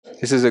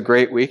This is a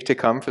great week to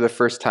come. For the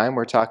first time,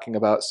 we're talking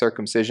about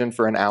circumcision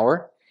for an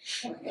hour.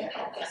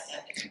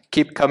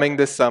 Keep coming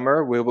this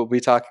summer. We will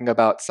be talking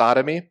about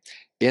sodomy,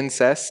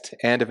 incest,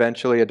 and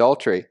eventually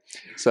adultery.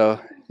 So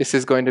this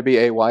is going to be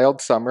a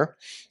wild summer,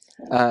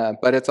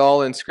 but it's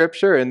all in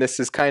Scripture, and this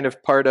is kind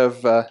of part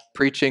of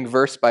preaching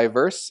verse by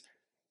verse.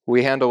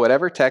 We handle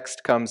whatever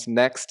text comes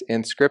next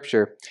in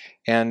Scripture,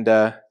 and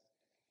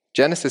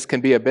Genesis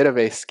can be a bit of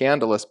a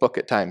scandalous book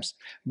at times,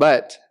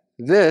 but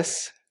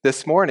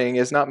this morning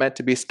is not meant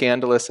to be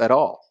scandalous at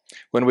all.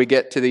 When we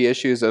get to the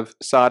issues of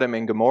Sodom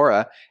and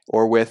Gomorrah,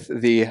 or with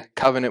the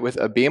covenant with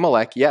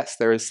Abimelech, yes,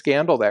 there is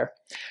scandal there.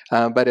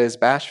 But as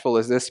bashful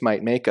as this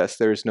might make us,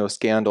 there is no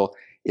scandal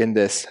in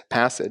this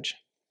passage.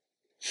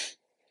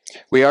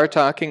 We are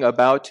talking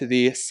about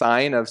the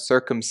sign of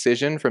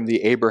circumcision from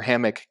the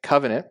Abrahamic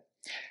covenant.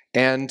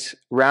 And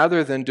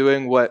rather than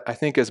doing what I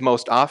think is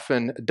most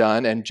often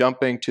done and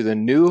jumping to the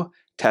New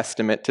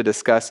Testament to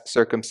discuss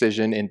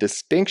circumcision in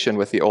distinction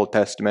with the Old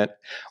Testament,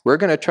 we're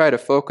going to try to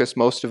focus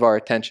most of our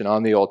attention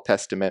on the Old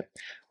Testament,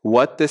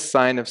 what this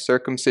sign of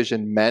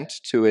circumcision meant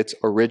to its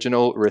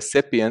original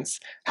recipients,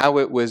 how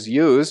it was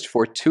used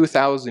for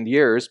 2,000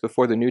 years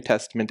before the New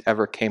Testament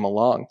ever came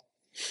along.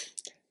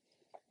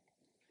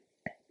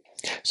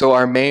 So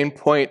our main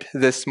point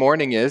this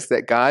morning is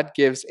that God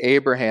gives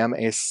Abraham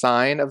a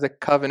sign of the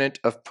covenant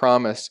of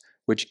promise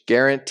which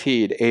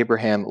guaranteed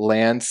Abraham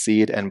land,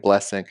 seed, and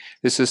blessing.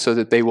 This is so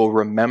that they will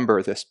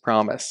remember this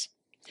promise.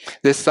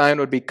 This sign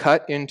would be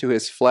cut into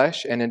his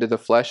flesh and into the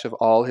flesh of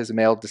all his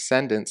male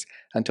descendants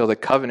until the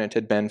covenant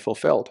had been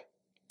fulfilled.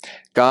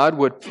 God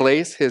would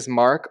place his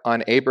mark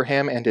on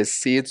Abraham and his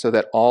seed so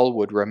that all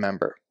would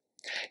remember.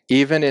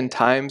 Even in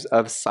times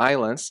of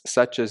silence,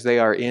 such as they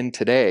are in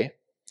today,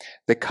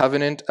 the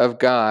covenant of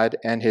God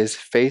and his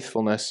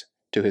faithfulness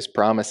to his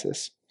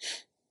promises.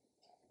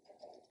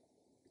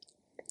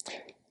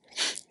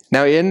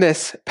 Now, in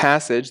this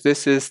passage,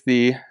 this is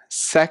the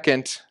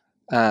second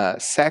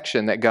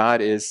section that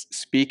God is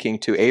speaking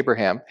to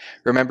Abraham.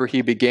 Remember,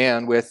 he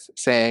began with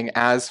saying,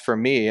 "As for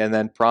me," and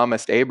then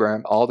promised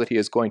Abraham all that he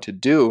is going to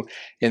do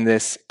in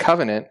this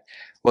covenant.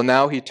 Well,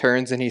 now he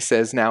turns and he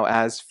says, "Now,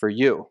 as for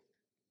you."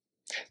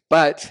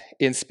 But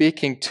in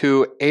speaking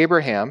to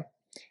Abraham,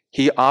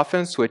 he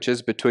often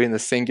switches between the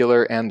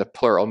singular and the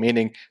plural,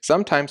 meaning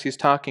sometimes he's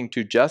talking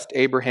to just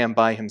Abraham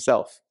by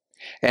himself.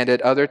 And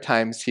at other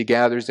times, he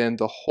gathers in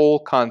the whole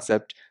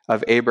concept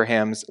of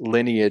Abraham's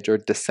lineage or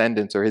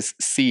descendants or his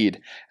seed,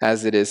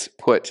 as it is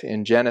put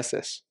in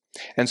Genesis.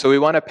 And so we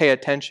want to pay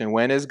attention.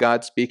 When is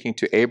God speaking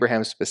to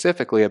Abraham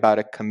specifically about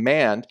a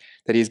command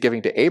that he's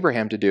giving to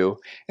Abraham to do?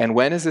 And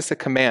when is this a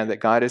command that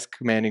God is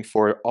commanding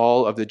for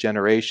all of the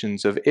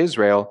generations of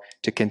Israel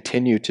to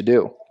continue to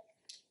do?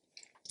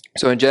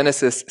 So in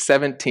Genesis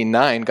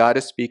 17:9, God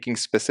is speaking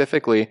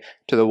specifically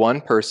to the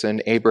one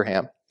person,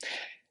 Abraham.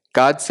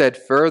 God said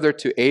further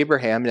to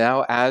Abraham,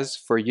 "Now as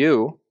for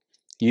you,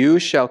 you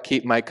shall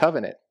keep my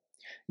covenant,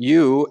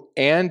 you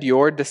and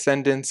your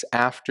descendants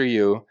after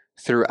you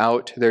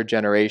throughout their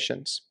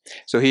generations."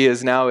 So he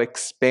is now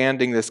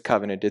expanding this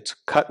covenant. It's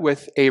cut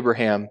with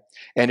Abraham,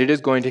 and it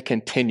is going to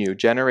continue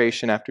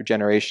generation after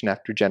generation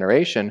after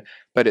generation,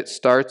 but it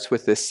starts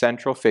with this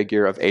central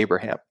figure of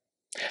Abraham.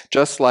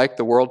 Just like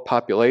the world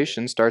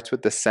population starts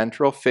with the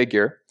central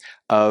figure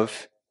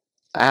of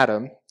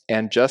Adam,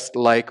 and just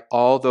like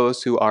all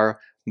those who are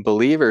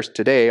believers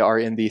today are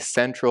in the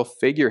central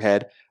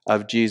figurehead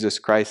of Jesus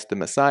Christ the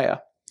Messiah,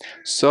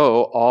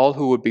 so all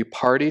who would be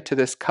party to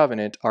this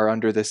covenant are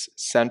under this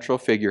central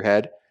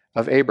figurehead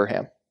of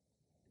Abraham.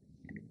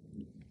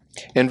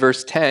 In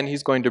verse 10,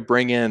 he's going to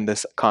bring in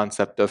this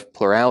concept of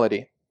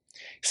plurality.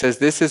 He says,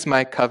 "This is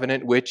my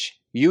covenant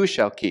which you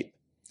shall keep."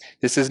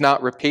 This is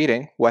not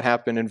repeating what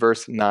happened in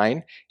verse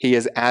 9. He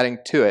is adding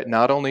to it.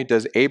 Not only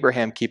does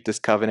Abraham keep this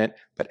covenant,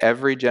 but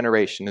every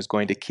generation is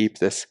going to keep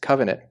this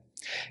covenant.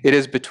 It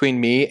is between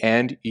me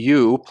and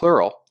you,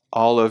 plural,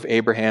 all of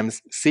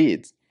Abraham's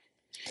seeds,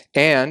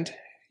 and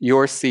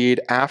your seed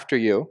after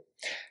you.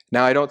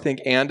 Now, I don't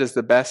think "and" is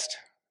the best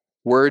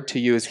word to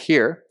use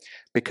here,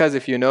 because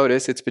if you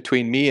notice, it's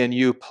between me and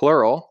you,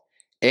 plural,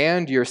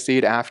 and your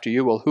seed after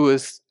you. Well, who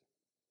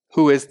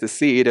is the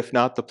seed, if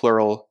not the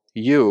plural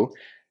you?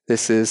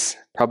 This is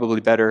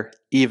probably better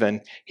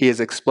even. He is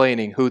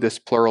explaining who this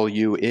plural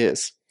you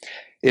is.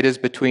 It is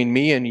between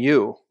me and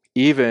you,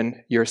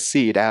 even your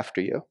seed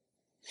after you.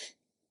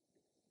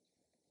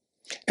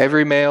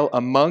 Every male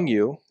among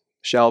you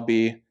shall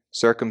be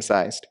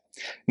circumcised.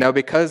 Now,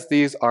 because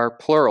these are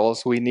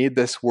plurals, we need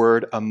this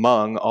word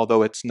among,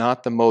 although it's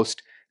not the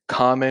most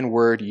common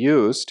word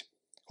used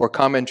or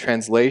common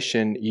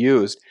translation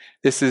used.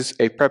 This is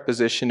a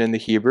preposition in the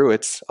Hebrew.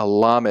 It's a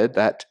lamed,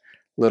 that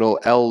little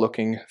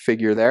L-looking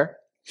figure there.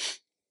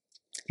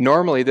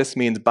 Normally, this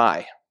means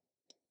by.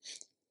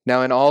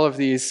 Now, in all of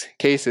these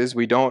cases,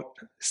 we don't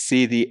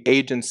see the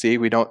agency.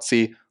 We don't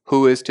see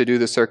who is to do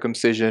the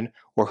circumcision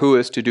or who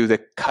is to do the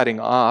cutting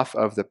off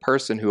of the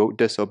person who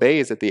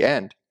disobeys at the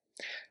end.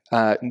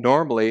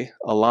 Normally,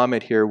 a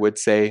lamed here would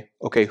say,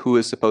 okay, who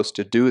is supposed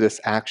to do this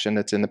action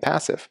that's in the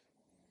passive?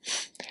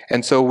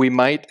 And so we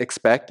might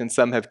expect, and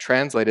some have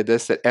translated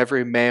this, that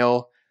every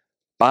male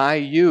by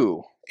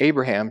you,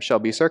 Abraham, shall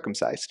be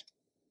circumcised.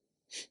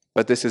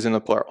 But this is in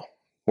the plural.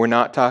 We're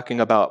not talking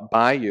about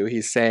by you.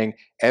 He's saying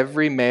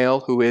every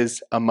male who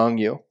is among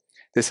you.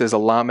 This is a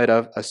lamed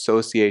of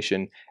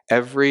association.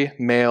 Every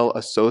male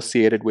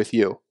associated with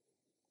you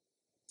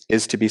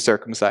is to be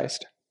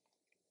circumcised.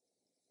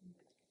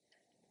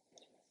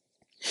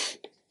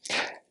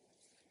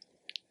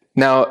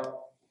 Now,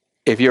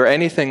 if you're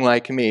anything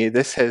like me,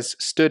 this has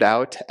stood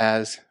out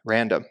as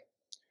random.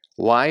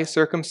 Why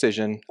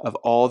circumcision of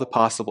all the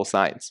possible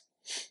signs?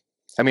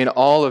 I mean,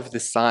 all of the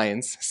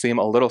signs seem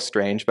a little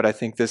strange, but I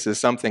think this is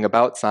something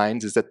about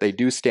signs, is that they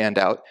do stand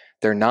out.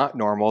 They're not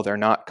normal, they're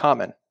not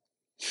common.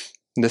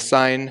 The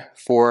sign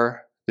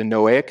for the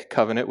Noahic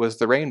covenant was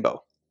the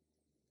rainbow.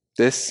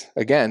 This,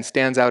 again,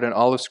 stands out in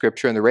all of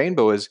Scripture, and the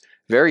rainbow is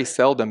very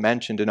seldom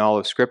mentioned in all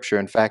of Scripture.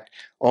 In fact,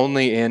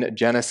 only in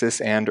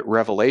Genesis and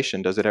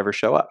Revelation does it ever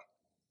show up.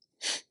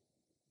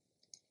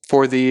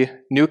 For the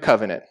new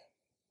covenant,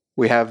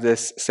 we have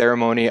this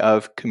ceremony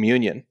of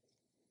communion,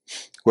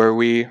 where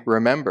we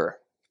remember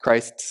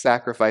Christ's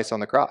sacrifice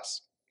on the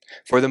cross.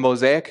 For the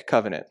Mosaic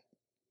covenant,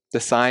 the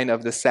sign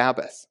of the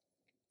Sabbath,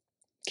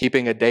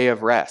 keeping a day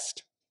of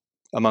rest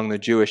among the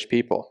Jewish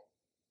people.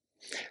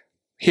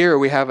 Here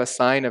we have a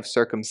sign of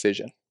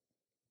circumcision.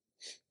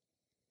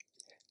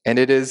 And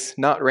it is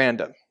not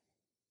random.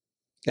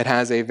 It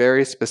has a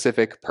very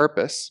specific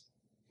purpose.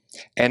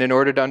 And in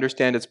order to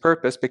understand its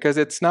purpose, because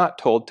it's not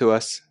told to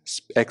us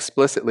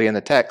explicitly in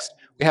the text,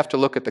 we have to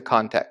look at the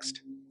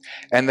context.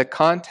 And the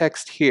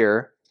context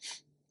here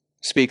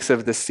speaks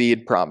of the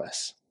seed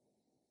promise.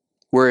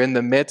 We're in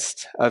the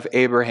midst of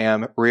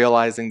Abraham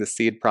realizing the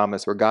seed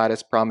promise, where God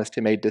has promised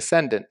him a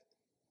descendant.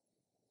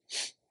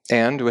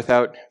 And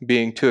without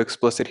being too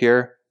explicit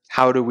here,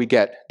 how do we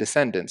get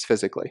descendants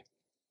physically?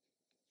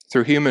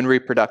 Through human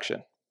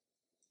reproduction.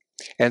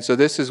 And so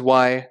this is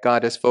why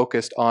God is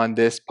focused on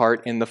this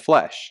part in the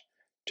flesh,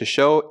 to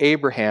show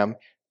Abraham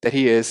that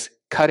he is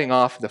cutting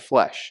off the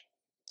flesh,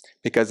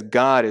 because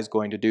God is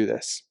going to do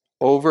this.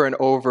 Over and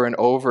over and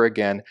over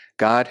again,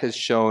 God has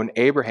shown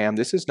Abraham,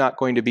 this is not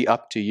going to be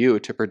up to you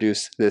to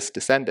produce this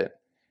descendant.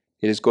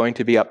 It is going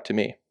to be up to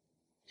me.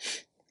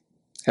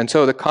 And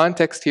so the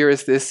context here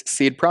is this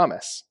seed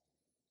promise.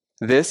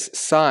 This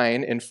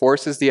sign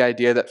enforces the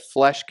idea that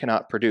flesh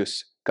cannot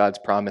produce God's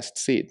promised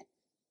seed.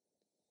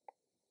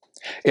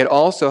 It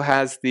also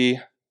has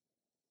it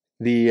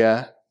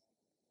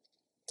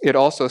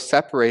also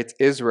separates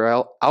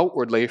Israel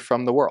outwardly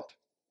from the world.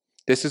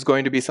 This is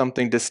going to be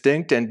something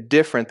distinct and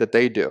different that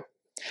they do.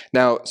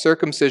 Now,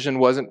 circumcision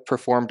wasn't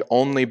performed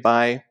only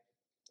by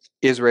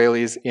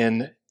Israelis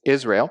in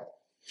Israel.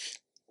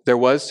 There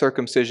was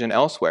circumcision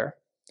elsewhere,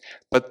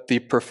 but the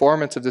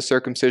performance of the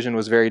circumcision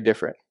was very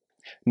different.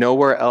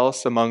 Nowhere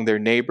else among their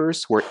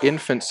neighbors were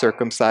infants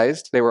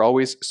circumcised. They were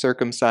always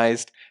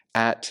circumcised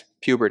at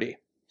puberty.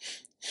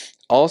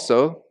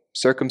 Also,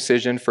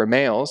 circumcision for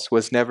males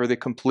was never the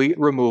complete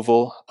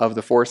removal of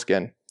the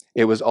foreskin.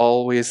 It was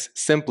always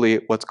simply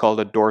what's called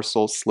a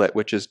dorsal slit,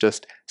 which is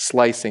just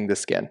slicing the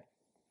skin.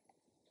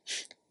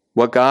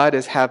 What God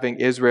is having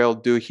Israel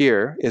do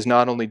here is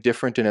not only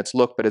different in its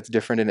look, but it's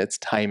different in its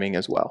timing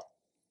as well.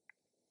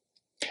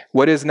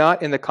 What is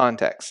not in the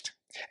context,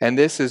 and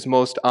this is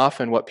most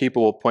often what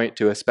people will point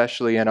to,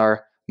 especially in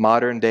our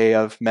modern day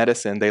of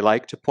medicine, they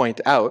like to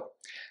point out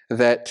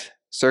that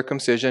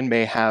circumcision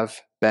may have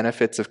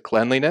benefits of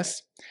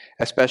cleanliness,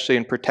 especially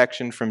in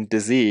protection from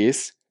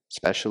disease,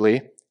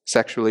 especially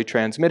sexually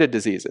transmitted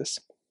diseases.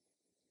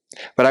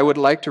 But I would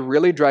like to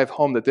really drive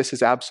home that this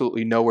is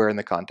absolutely nowhere in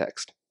the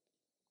context.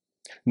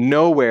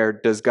 Nowhere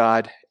does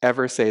God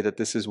ever say that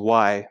this is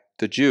why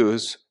the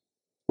Jews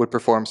would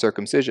perform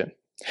circumcision.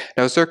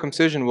 Now,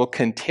 circumcision will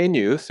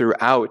continue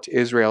throughout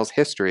Israel's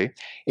history,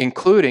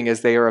 including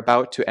as they are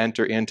about to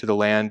enter into the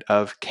land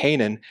of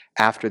Canaan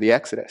after the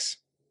Exodus.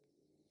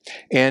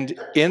 And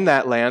in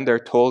that land, they're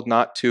told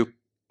not to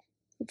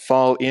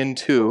fall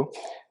into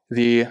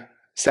the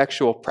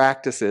sexual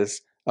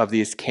practices of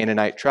these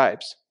Canaanite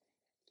tribes.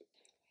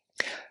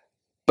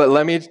 But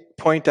let me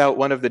point out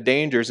one of the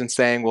dangers in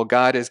saying, well,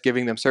 God is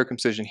giving them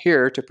circumcision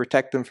here to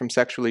protect them from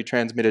sexually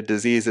transmitted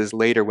diseases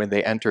later when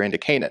they enter into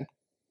Canaan.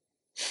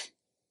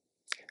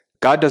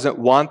 God doesn't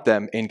want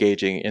them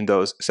engaging in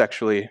those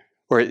sexually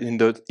or in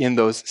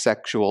those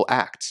sexual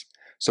acts.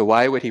 So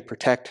why would he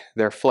protect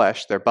their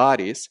flesh, their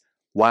bodies,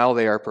 while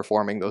they are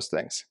performing those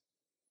things?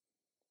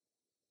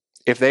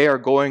 If they are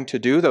going to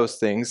do those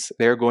things,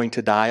 they're going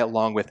to die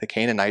along with the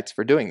Canaanites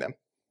for doing them.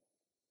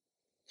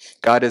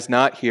 God is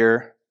not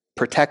here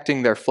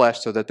protecting their flesh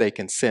so that they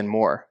can sin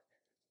more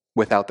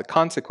without the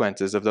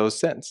consequences of those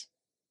sins.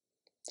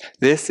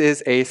 This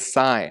is a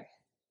sign.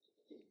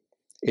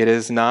 It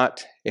is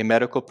not a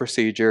medical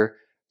procedure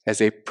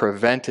as a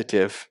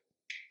preventative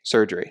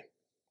surgery.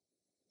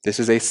 This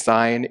is a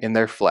sign in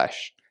their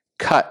flesh,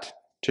 cut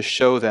to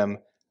show them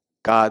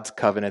God's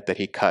covenant that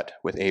he cut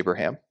with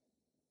Abraham.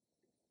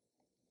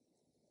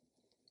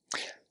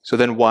 So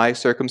then why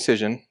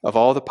circumcision? Of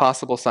all the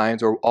possible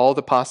signs or all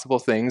the possible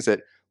things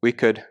that we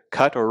could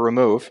cut or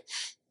remove,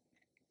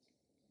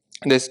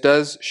 this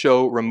does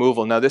show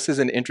removal. Now, this is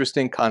an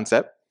interesting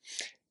concept,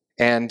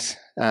 and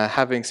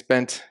having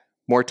spent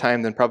more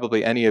time than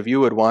probably any of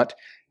you would want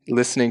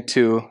listening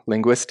to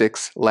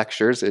linguistics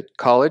lectures at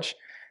college,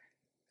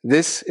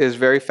 this is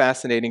very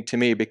fascinating to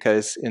me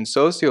because in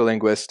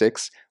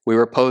sociolinguistics, we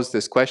were posed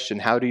this question: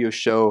 how do you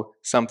show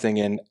something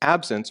in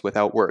absence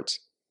without words?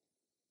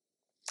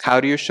 How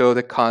do you show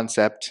the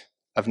concept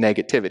of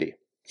negativity?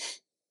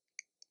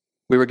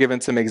 We were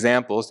given some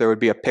examples. There would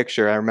be a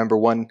picture, I remember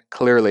one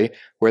clearly,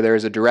 where there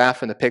is a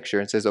giraffe in the picture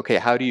and says, okay,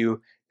 how do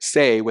you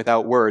say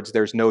without words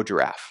there's no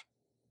giraffe?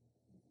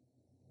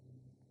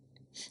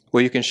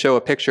 Well, you can show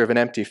a picture of an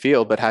empty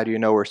field, but how do you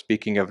know we're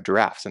speaking of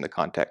giraffes in the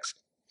context?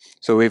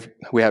 So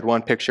we had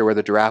one picture where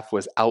the giraffe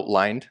was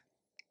outlined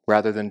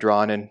rather than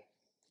drawn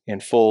in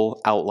full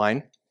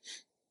outline.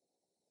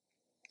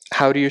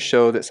 How do you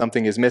show that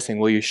something is missing?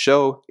 Well, you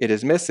show it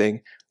is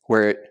missing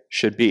where it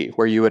should be,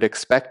 where you would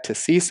expect to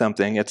see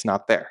something, it's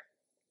not there.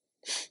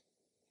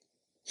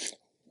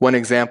 One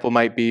example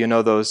might be,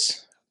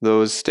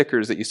 those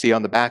stickers that you see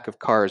on the back of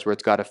cars where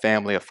it's got a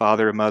family, a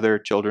father, a mother,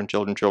 children,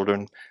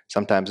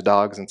 sometimes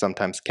dogs and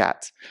sometimes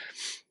cats.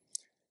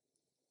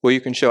 Well,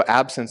 you can show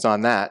absence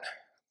on that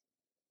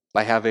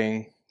by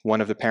having one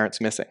of the parents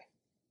missing.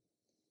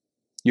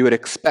 You would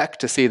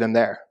expect to see them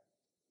there,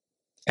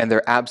 and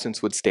their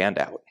absence would stand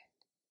out.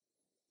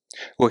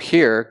 Well,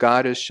 here,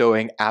 God is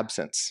showing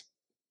absence,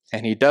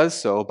 and he does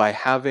so by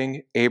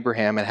having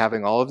Abraham and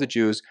having all of the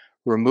Jews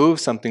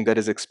remove something that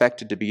is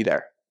expected to be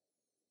there.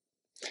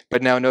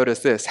 But now notice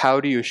this: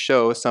 how do you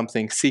show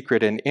something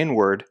secret and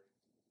inward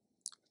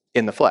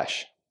in the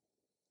flesh?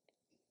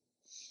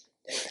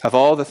 Of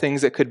all the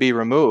things that could be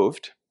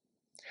removed,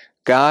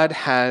 God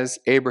has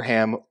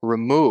Abraham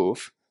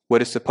remove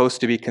what is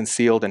supposed to be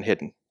concealed and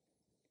hidden.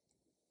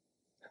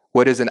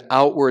 What is an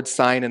outward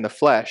sign in the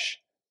flesh,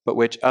 but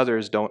which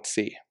others don't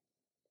see.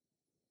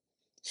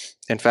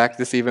 In fact,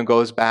 this even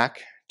goes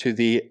back to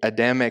the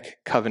Adamic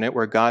covenant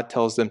where God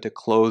tells them to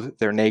clothe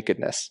their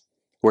nakedness,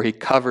 where he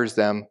covers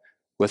them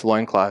with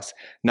loincloths.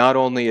 Not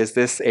only is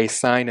this a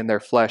sign in their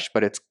flesh,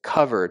 but it's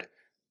covered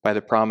by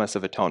the promise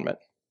of atonement.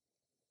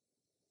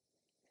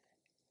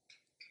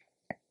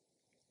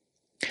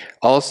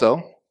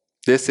 Also,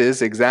 this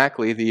is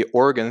exactly the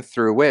organ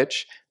through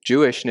which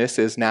Jewishness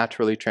is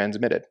naturally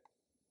transmitted.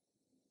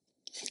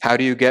 How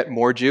do you get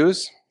more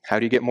Jews? How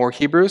do you get more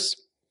Hebrews?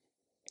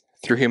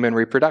 Through human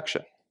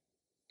reproduction.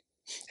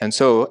 And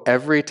so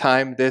every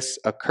time this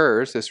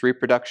occurs, this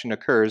reproduction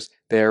occurs,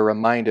 they are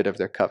reminded of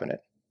their covenant.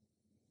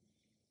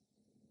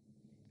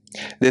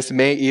 This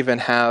may even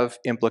have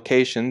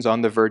implications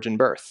on the virgin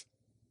birth,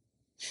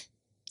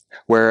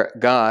 where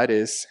God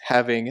is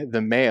having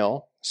the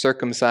male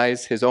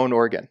circumcise his own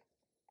organ.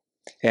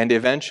 And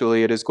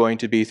eventually it is going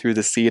to be through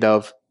the seed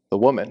of the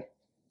woman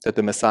that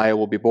the Messiah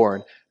will be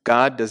born.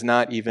 God does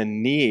not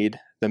even need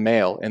the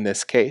male in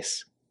this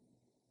case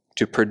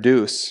to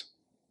produce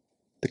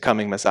the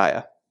coming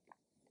Messiah.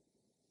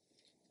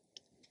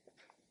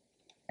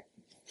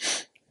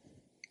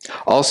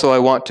 Also, I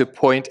want to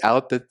point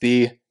out that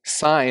the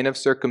sign of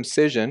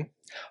circumcision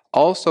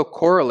also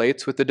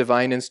correlates with the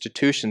divine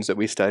institutions that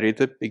we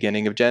studied at the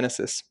beginning of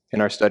Genesis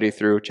in our study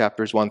through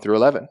chapters 1 through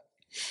 11.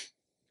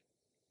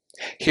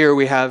 Here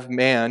we have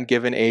man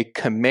given a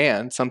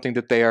command, something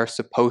that they are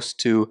supposed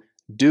to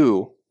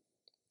do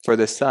for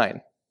this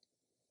sign.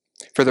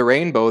 For the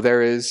rainbow,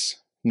 there is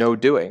no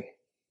doing.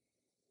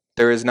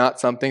 There is not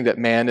something that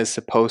man is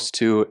supposed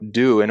to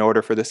do in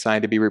order for the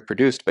sign to be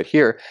reproduced. But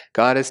here,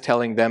 God is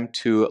telling them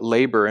to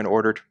labor in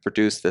order to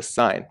produce this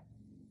sign.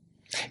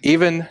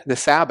 Even the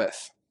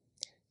Sabbath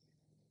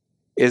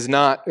is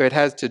not, it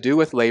has to do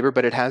with labor,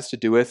 but it has to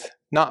do with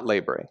not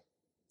laboring,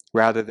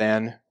 rather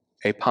than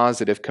a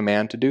positive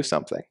command to do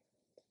something.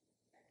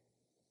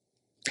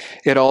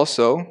 It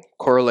also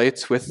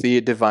correlates with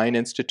the divine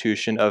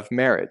institution of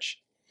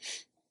marriage.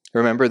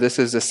 Remember, this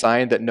is a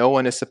sign that no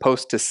one is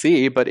supposed to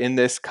see, but in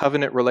this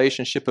covenant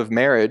relationship of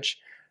marriage,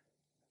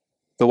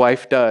 the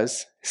wife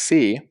does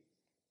see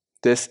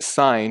this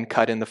sign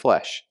cut in the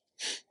flesh.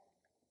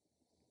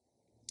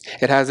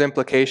 It has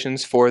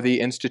implications for the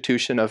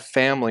institution of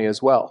family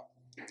as well,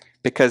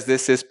 because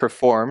this is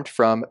performed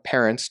from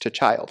parents to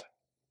child.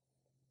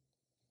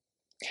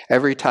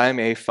 Every time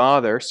a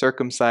father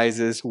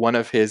circumcises one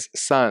of his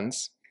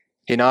sons,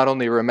 he not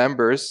only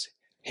remembers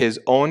his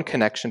own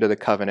connection to the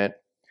covenant,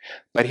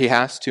 but he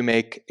has to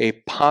make a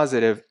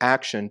positive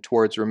action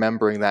towards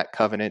remembering that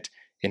covenant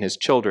in his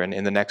children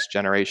in the next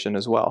generation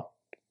as well.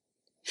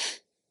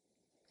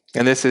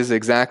 And this is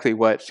exactly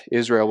what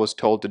Israel was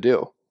told to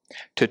do,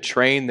 to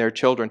train their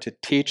children, to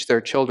teach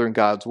their children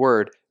God's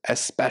word,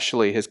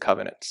 especially his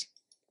covenants.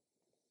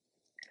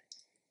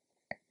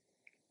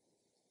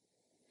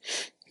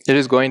 It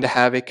is going to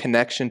have a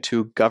connection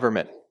to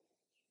government.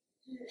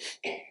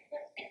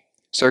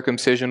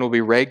 Circumcision will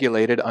be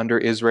regulated under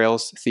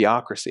Israel's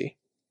theocracy.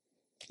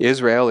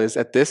 Israel is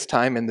at this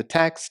time in the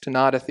text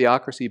not a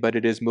theocracy, but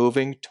it is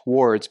moving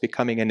towards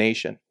becoming a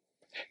nation.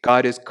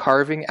 God is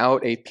carving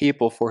out a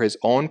people for his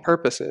own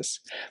purposes,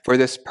 for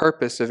this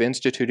purpose of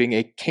instituting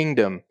a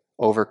kingdom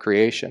over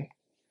creation.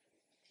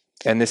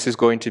 And this is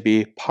going to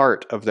be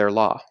part of their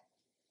law.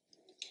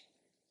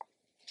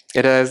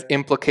 It has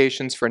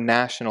implications for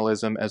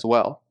nationalism as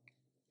well.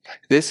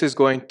 This is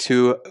going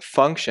to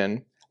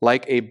function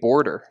like a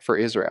border for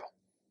Israel.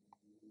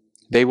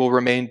 They will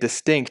remain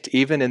distinct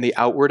even in the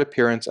outward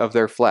appearance of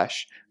their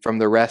flesh from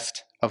the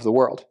rest of the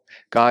world.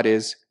 God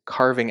is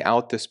carving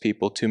out this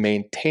people to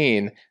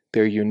maintain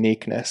their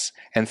uniqueness,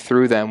 and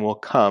through them will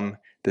come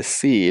the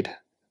seed,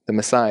 the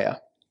Messiah.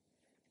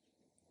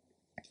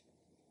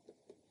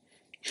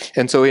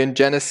 And so in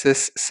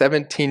Genesis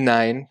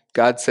 17:9,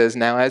 God says,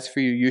 "Now as for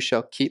you, you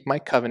shall keep my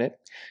covenant,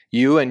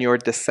 you and your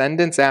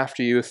descendants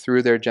after you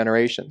through their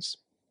generations."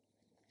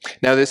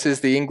 Now this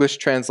is the English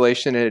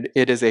translation, and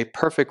it is a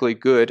perfectly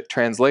good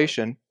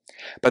translation,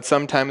 but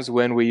sometimes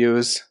when we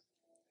use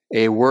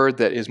a word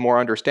that is more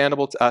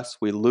understandable to us,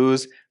 we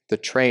lose the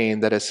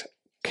train that is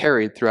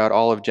carried throughout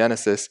all of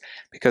Genesis,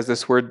 because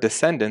this word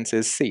descendants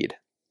is seed.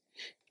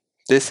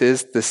 This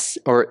is this,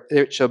 or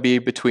it shall be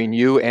between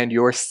you and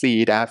your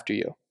seed after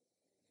you.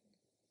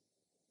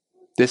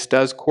 This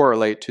does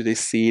correlate to the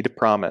seed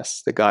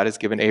promise that God has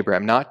given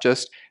Abraham. Not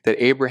just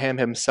that Abraham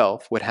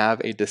himself would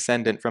have a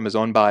descendant from his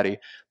own body,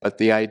 but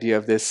the idea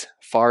of this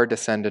far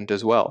descendant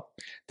as well.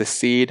 The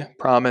seed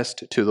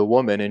promised to the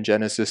woman in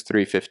Genesis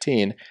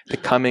 3:15, the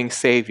coming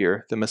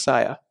Savior, the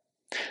Messiah.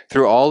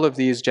 Through all of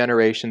these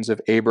generations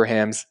of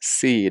Abraham's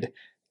seed,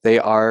 they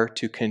are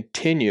to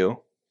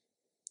continue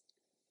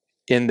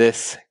in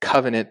this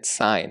covenant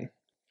sign.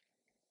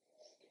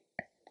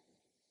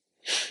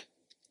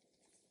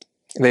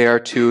 They are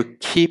to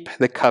keep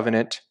the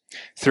covenant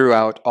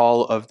throughout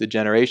all of the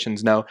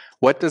generations. Now,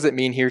 what does it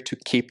mean here to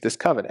keep this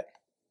covenant?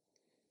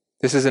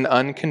 This is an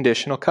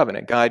unconditional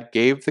covenant. God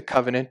gave the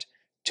covenant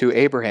to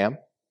Abraham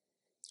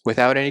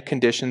without any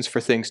conditions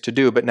for things to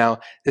do. But now,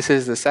 this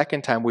is the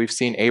second time we've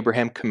seen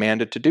Abraham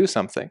commanded to do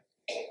something.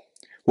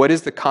 What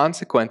is the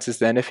consequences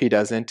then if he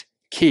doesn't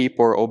keep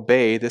or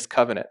obey this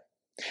covenant?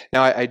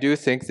 Now, I do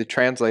think the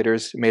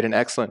translators made an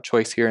excellent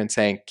choice here in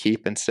saying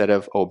keep instead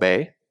of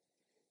obey,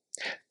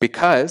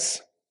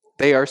 because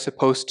they are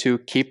supposed to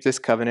keep this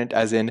covenant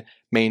as in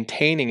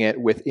maintaining it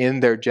within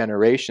their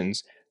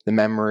generations, the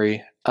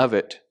memory of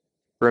it,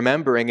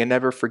 remembering and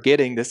never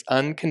forgetting this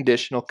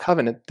unconditional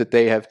covenant that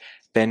they have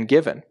been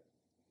given.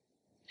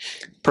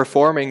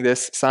 Performing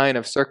this sign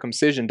of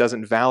circumcision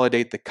doesn't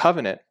validate the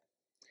covenant,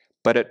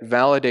 but it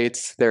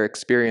validates their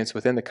experience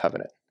within the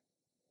covenant.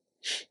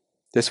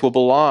 This will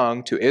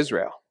belong to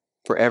Israel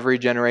for every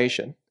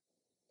generation,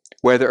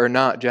 whether or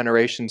not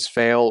generations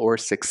fail or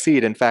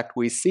succeed. In fact,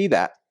 we see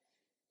that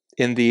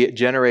in the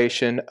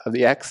generation of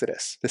the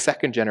Exodus, the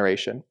second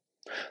generation,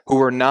 who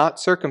were not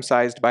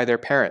circumcised by their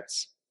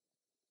parents.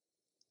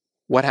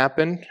 What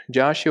happened?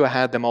 Joshua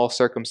had them all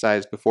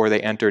circumcised before they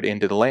entered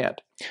into the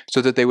land,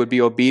 so that they would be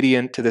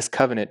obedient to this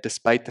covenant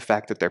despite the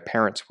fact that their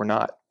parents were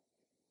not.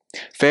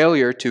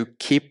 Failure to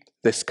keep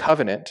this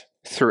covenant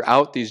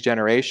throughout these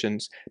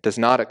generations does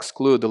not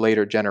exclude the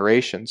later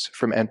generations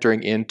from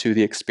entering into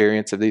the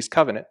experience of these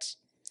covenants,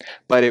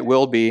 but it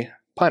will be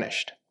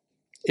punished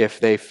if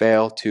they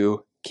fail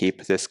to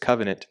keep this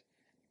covenant.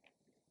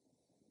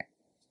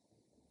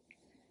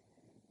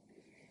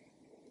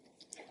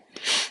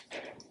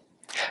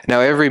 Now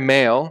every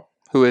male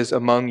who is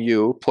among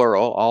you,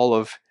 plural, all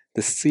of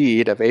the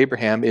seed of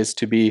Abraham, is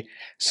to be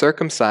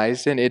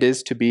circumcised, and it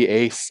is to be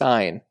a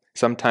sign,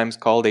 sometimes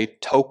called a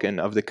token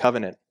of the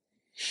covenant.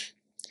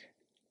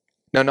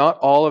 Now, not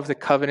all of the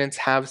covenants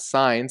have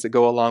signs that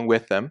go along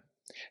with them.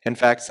 In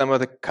fact, some of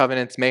the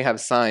covenants may have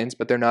signs,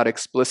 but they're not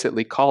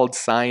explicitly called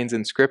signs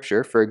in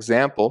Scripture. For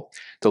example,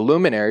 the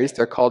luminaries,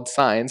 they're called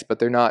signs, but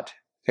they're not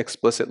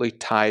explicitly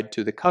tied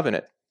to the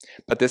covenant.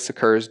 But this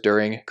occurs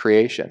during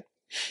creation.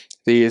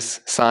 These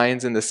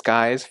signs in the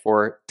skies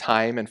for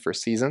time and for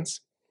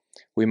seasons,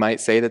 we might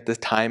say that the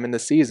time and the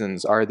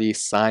seasons are the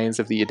signs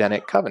of the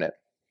Edenic covenant.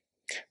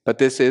 But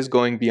this is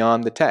going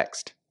beyond the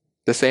text.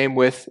 The same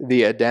with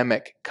the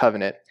Adamic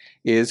covenant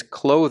is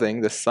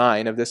clothing the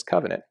sign of this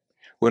covenant.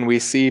 When we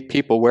see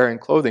people wearing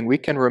clothing, we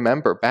can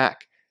remember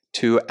back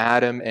to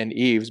Adam and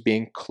Eve's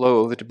being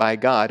clothed by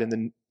God and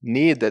the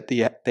need that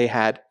they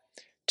had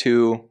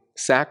to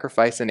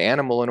sacrifice an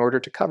animal in order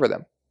to cover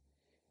them.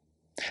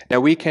 Now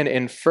we can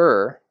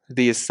infer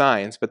these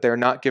signs, but they're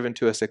not given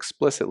to us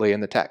explicitly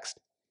in the text.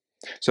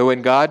 So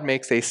when God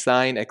makes a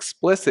sign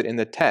explicit in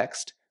the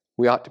text,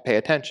 we ought to pay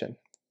attention.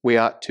 We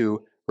ought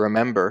to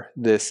remember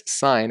this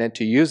sign and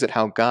to use it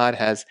how God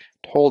has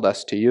told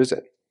us to use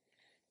it.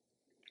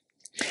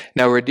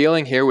 Now we're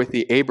dealing here with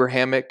the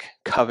Abrahamic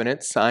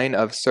covenant sign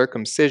of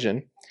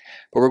circumcision,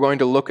 but we're going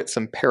to look at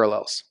some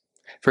parallels.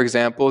 For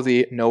example,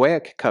 the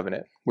Noahic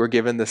covenant, we're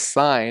given the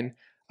sign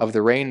of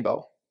the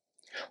rainbow.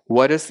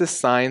 What is the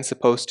sign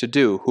supposed to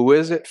do? Who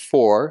is it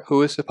for?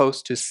 Who is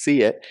supposed to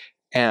see it?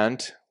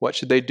 And what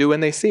should they do when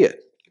they see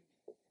it?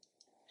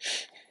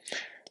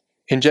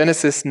 In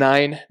Genesis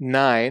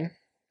 9:9,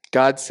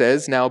 God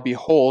says, "Now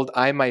behold,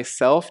 I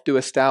myself do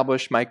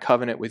establish my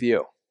covenant with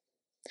you,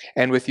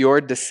 and with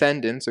your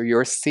descendants," or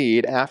your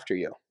seed after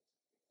you,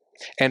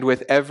 "and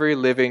with every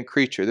living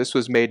creature." This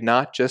was made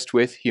not just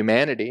with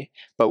humanity,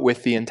 but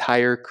with the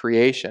entire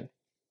creation.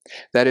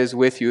 That is,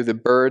 with you, the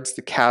birds,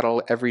 the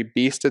cattle, every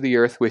beast of the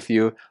earth with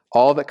you,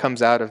 all that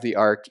comes out of the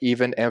ark,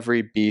 even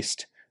every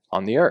beast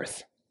on the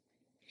earth.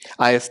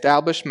 I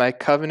establish my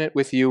covenant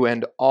with you,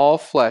 and all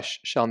flesh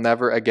shall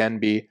never again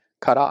be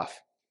cut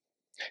off.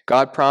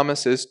 God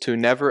promises to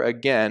never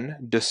again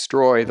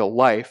destroy the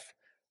life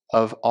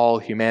of all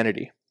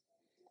humanity.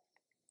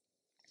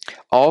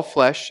 All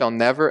flesh shall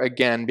never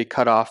again be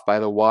cut off by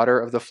the water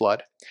of the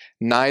flood,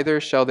 neither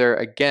shall there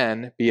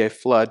again be a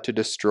flood to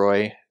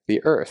destroy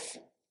the earth.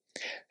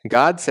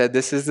 God said,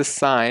 "This is the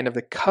sign of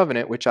the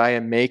covenant which I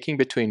am making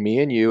between me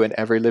and you and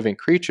every living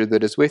creature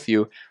that is with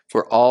you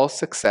for all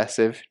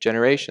successive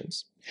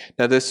generations."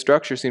 Now, this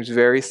structure seems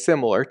very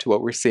similar to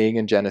what we're seeing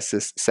in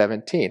Genesis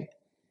 17.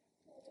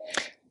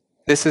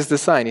 This is the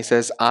sign. He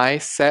says, "I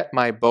set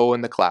my bow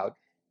in the cloud."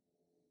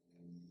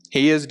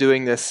 He is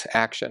doing this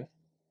action.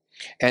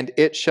 "And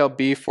it shall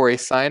be for a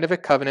sign of a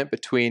covenant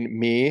between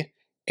me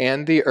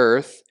and the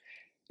earth,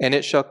 and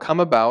it shall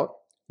come about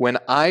when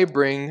I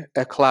bring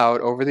a cloud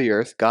over the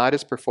earth," God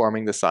is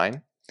performing the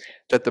sign,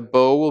 "that the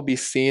bow will be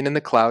seen in the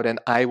cloud, and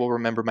I will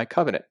remember my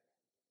covenant."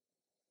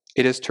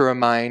 It is to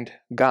remind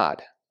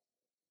God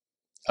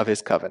of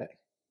his covenant.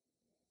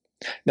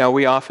 Now,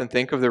 we often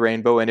think of the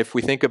rainbow, and if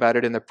we think about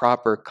it in the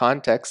proper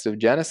context of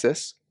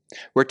Genesis,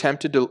 we're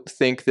tempted to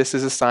think this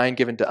is a sign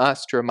given to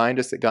us to remind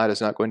us that God is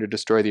not going to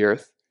destroy the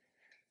earth.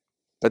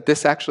 But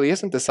this actually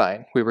isn't the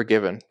sign we were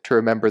given to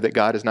remember that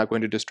God is not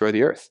going to destroy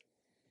the earth.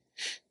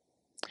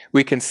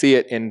 We can see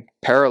it in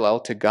parallel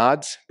to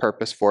God's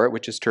purpose for it,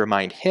 which is to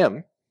remind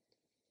him.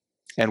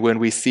 And when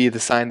we see the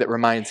sign that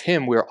reminds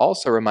him, we're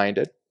also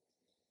reminded.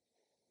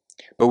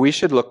 But we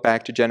should look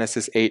back to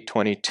Genesis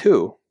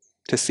 8:22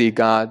 to see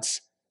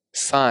God's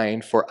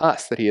sign for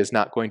us that he is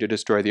not going to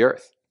destroy the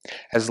earth.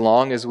 As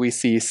long as we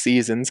see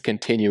seasons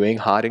continuing,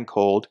 hot and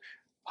cold,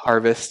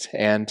 harvest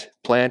and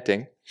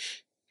planting,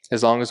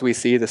 as long as we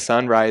see the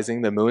sun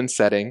rising, the moon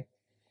setting,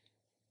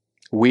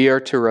 we are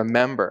to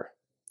remember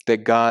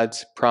that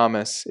God's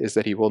promise is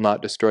that he will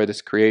not destroy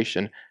this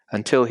creation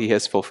until he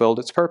has fulfilled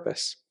its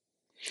purpose.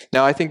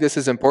 Now, I think this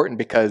is important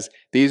because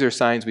these are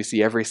signs we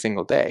see every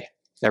single day,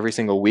 every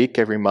single week,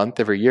 every month,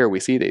 every year we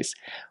see these.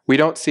 We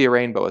don't see a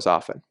rainbow as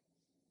often.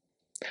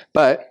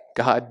 But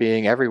God,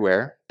 being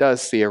everywhere,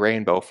 does see a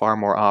rainbow far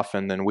more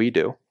often than we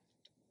do.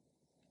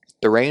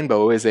 The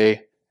rainbow is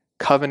a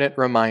covenant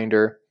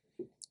reminder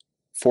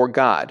for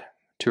God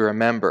to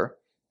remember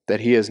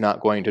that he is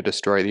not going to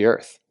destroy the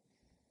earth.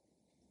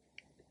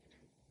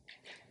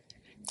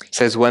 It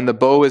says, "When the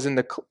bow is in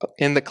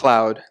the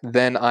cloud,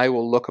 then I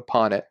will look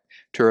upon it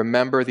to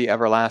remember the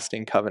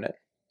everlasting covenant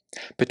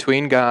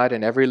between God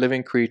and every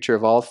living creature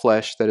of all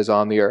flesh that is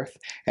on the earth."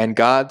 And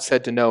God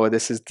said to Noah,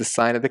 "This is the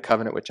sign of the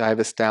covenant which I have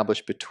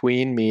established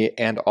between me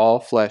and all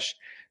flesh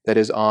that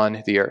is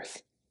on the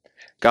earth."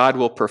 God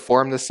will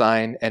perform the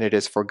sign, and it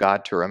is for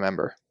God to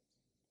remember.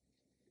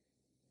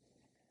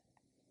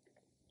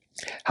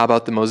 How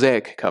about the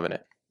Mosaic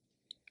covenant?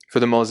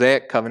 For the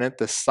Mosaic covenant,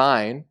 the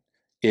sign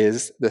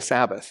is the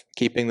Sabbath,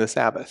 keeping the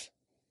Sabbath.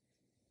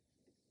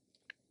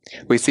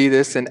 We see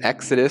this in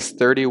Exodus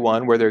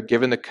 31, where they're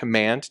given the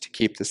command to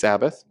keep the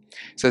Sabbath.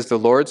 It says, "The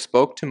Lord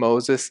spoke to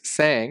Moses,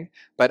 saying,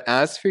 But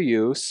as for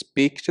you,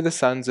 speak to the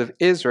sons of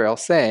Israel,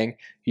 saying,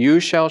 You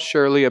shall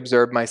surely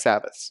observe my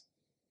Sabbaths."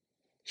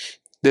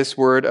 This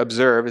word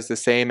observe is the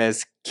same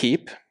as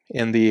keep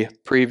in the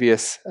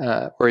previous,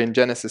 or in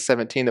Genesis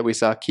 17 that we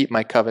saw, keep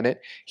my covenant.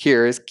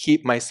 Here is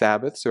keep my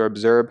Sabbaths, or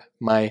observe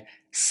my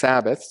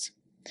Sabbaths.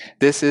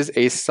 This is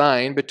a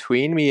sign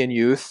between me and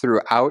you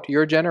throughout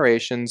your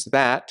generations,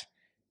 that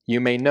you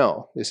may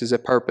know. This is a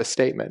purpose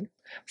statement.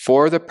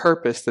 For the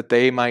purpose that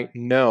they might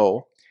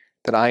know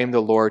that I am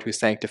the Lord who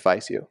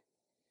sanctifies you.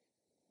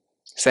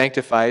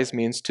 Sanctifies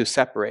means to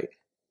separate,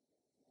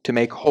 to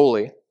make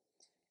holy.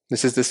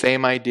 This is the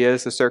same idea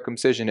as the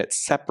circumcision. It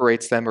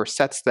separates them or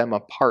sets them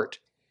apart.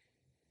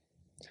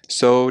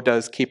 So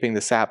does keeping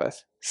the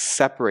Sabbath.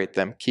 Separate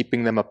them,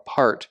 keeping them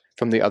apart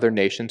from the other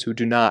nations who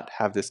do not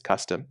have this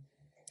custom.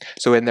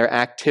 So in their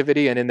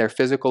activity and in their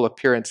physical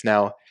appearance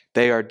now,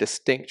 they are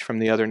distinct from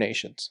the other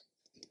nations.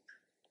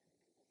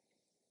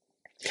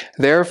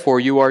 Therefore,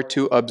 you are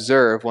to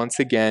observe, once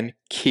again,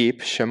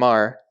 keep,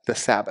 shamar, the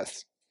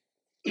Sabbath.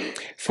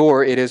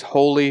 For it is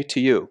holy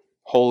to you.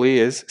 Holy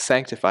is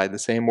sanctified, the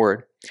same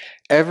word.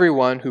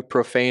 Everyone who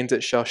profanes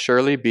it shall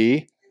surely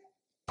be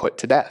put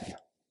to death.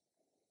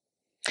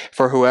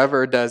 For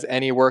whoever does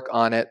any work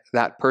on it,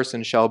 that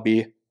person shall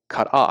be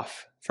cut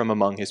off from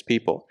among his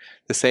people.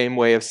 The same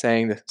way of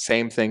saying the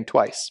same thing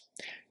twice.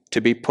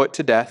 To be put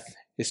to death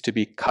is to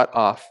be cut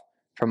off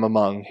from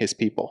among his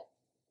people.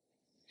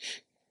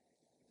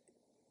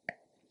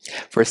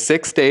 For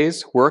 6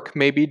 days work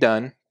may be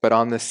done, but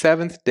on the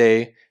seventh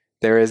day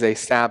there is a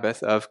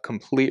Sabbath of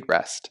complete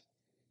rest,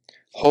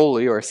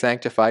 holy or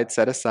sanctified,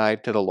 set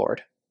aside to the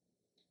Lord.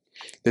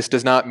 This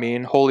does not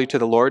mean holy to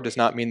the Lord, does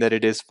not mean that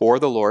it is for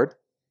the Lord.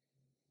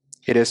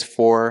 It is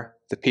for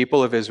the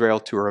people of Israel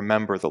to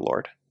remember the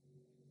Lord.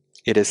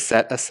 It is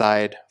set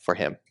aside for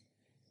him.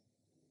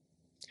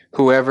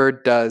 Whoever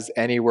does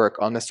any work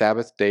on the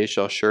Sabbath day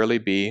shall surely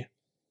be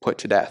put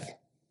to death.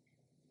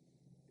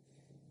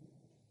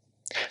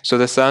 So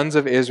the sons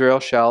of Israel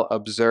shall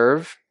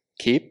observe,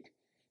 keep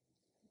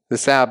the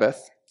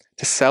Sabbath,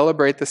 to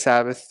celebrate the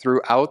Sabbath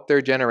throughout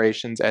their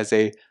generations as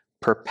a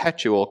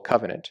perpetual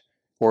covenant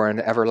or an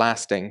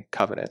everlasting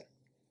covenant.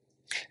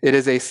 It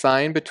is a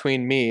sign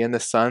between me and the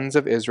sons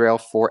of Israel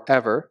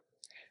forever.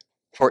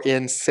 For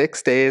in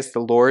 6 days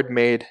the Lord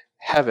made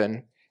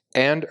heaven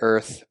and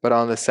earth, but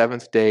on the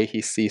seventh day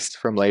he ceased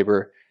from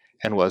labor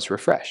and was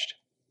refreshed.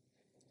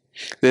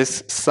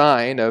 This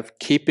sign of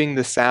keeping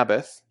the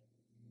Sabbath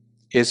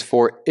is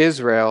for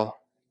Israel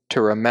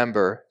to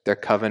remember their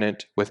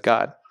covenant with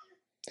God.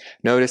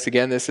 Notice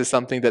again, this is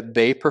something that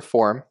they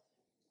perform,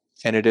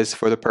 and it is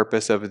for the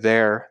purpose of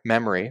their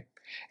memory,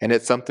 and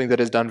it's something that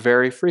is done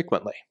very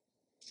frequently.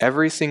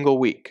 Every single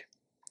week,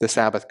 the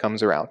Sabbath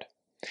comes around.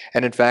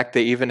 And in fact,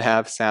 they even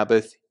have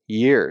Sabbath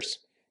years,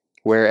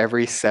 where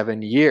every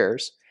 7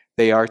 years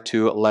they are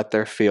to let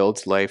their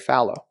fields lay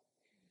fallow.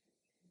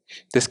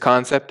 This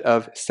concept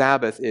of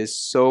Sabbath is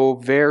so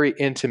very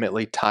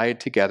intimately tied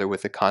together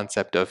with the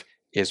concept of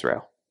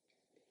Israel.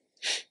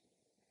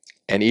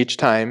 And each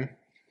time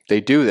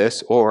they do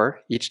this,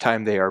 or each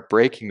time they are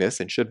breaking this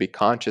and should be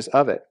conscious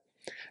of it,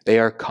 they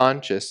are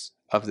conscious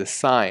of the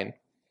sign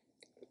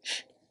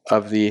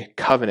of the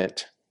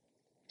covenant.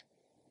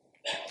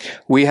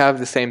 We have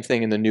the same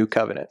thing in the new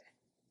covenant.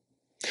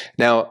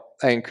 Now,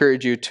 I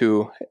encourage you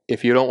to,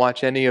 if you don't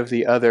watch any of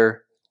the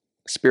other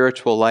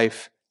spiritual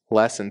life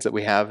lessons that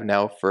we have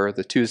now for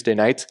the Tuesday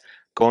nights,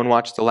 go and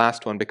watch the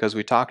last one because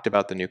we talked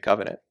about the new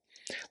covenant.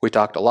 We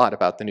talked a lot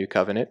about the new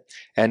covenant,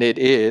 and it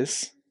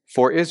is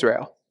for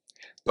Israel,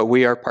 but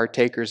we are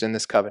partakers in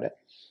this covenant.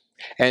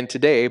 And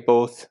today,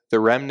 both the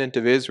remnant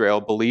of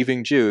Israel,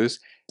 believing Jews,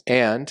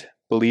 and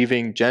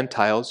believing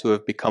Gentiles who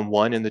have become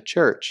one in the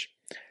church,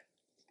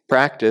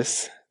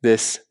 practice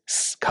this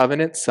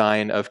covenant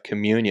sign of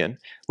communion,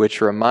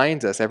 which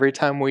reminds us every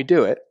time we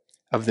do it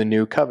of the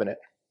new covenant.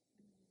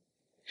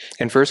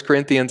 In 1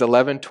 Corinthians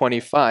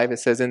 11:25, it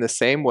says, "In the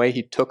same way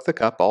he took the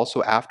cup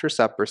also after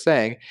supper,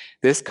 saying,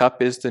 'This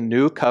cup is the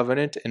new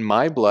covenant in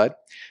my blood.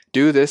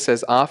 Do this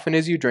as often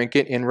as you drink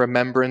it in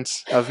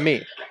remembrance of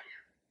me.'"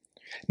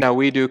 Now,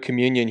 we do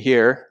communion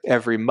here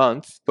every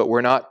month, but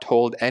we're not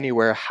told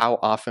anywhere how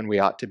often we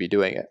ought to be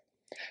doing it.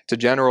 It's a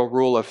general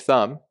rule of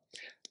thumb.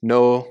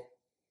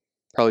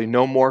 Probably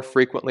no more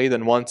frequently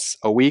than once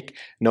a week,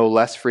 no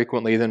less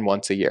frequently than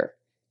once a year.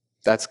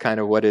 That's kind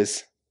of what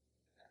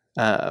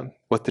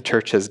the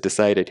church has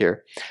decided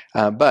here.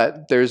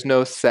 But there's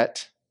no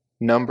set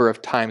number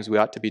of times we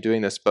ought to be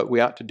doing this, but we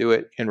ought to do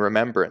it in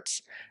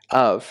remembrance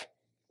of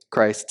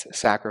Christ's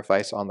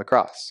sacrifice on the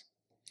cross.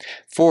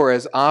 "For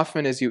as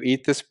often as you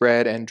eat this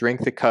bread and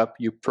drink the cup,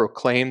 you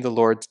proclaim the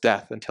Lord's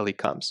death until he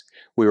comes."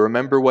 We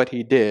remember what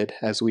he did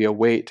as we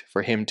await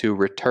for him to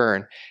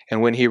return.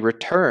 And when he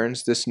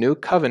returns, this new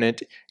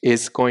covenant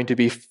is going to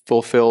be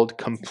fulfilled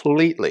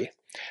completely.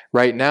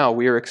 Right now,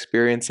 we are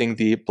experiencing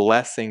the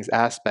blessings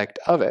aspect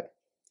of it.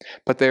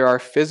 But there are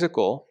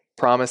physical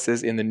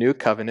promises in the new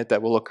covenant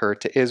that will occur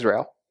to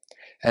Israel.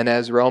 And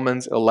as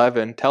Romans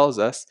 11 tells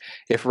us,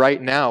 if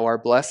right now our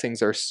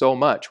blessings are so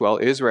much while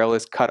Israel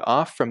is cut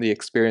off from the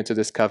experience of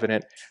this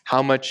covenant,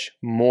 how much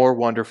more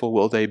wonderful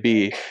will they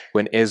be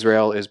when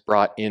Israel is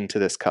brought into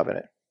this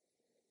covenant?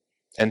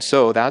 And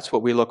so that's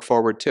what we look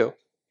forward to.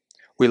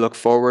 We look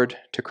forward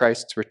to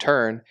Christ's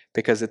return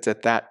because it's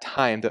at that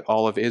time that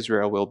all of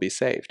Israel will be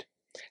saved.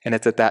 And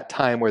it's at that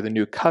time where the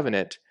new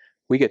covenant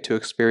we get to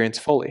experience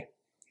fully,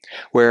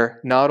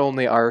 where not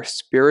only our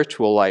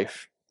spiritual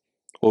life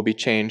will be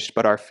changed,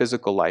 but our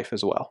physical life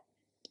as well.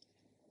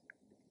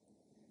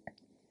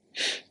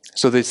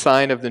 So the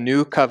sign of the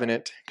new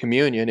covenant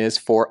communion is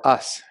for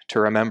us to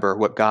remember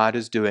what God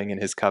is doing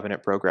in his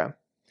covenant program,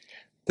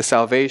 the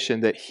salvation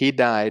that he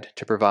died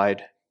to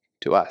provide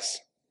to us.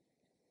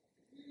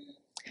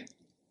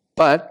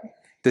 But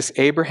this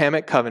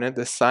Abrahamic covenant,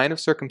 this sign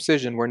of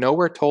circumcision, we're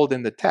nowhere told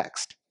in the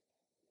text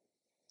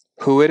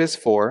who it is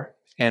for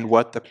and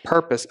what the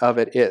purpose of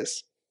it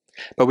is.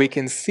 But we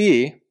can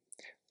see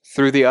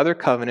through the other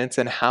covenants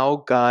and how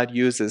God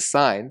uses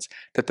signs,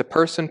 that the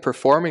person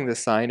performing the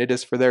sign, it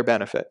is for their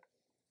benefit.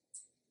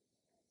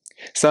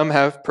 Some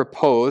have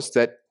proposed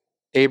that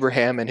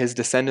Abraham and his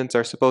descendants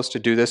are supposed to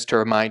do this to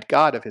remind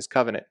God of his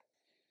covenant.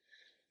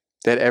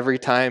 That every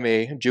time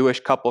a Jewish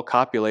couple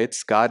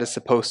copulates, God is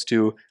supposed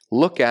to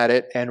look at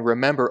it and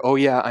remember, oh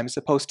yeah, I'm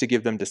supposed to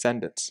give them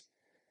descendants.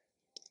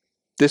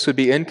 This would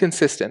be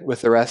inconsistent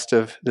with the rest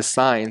of the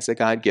signs that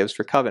God gives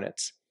for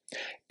covenants.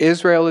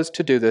 Israel is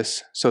to do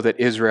this so that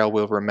Israel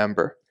will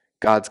remember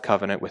God's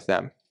covenant with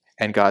them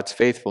and God's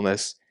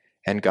faithfulness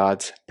and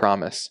God's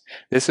promise.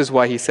 This is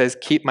why he says,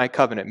 keep my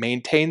covenant,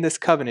 maintain this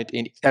covenant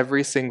in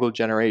every single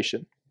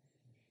generation.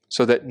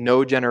 so that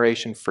no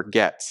generation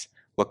forgets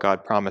what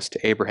God promised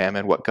to Abraham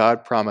and what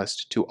God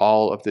promised to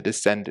all of the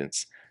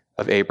descendants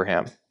of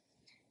Abraham.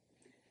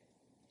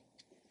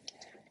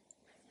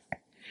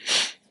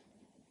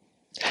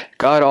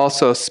 God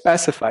also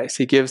specifies,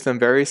 he gives them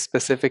very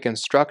specific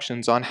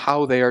instructions on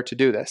how they are to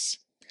do this,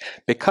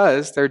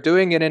 because they're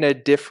doing it in a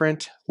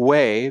different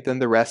way than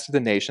the rest of the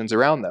nations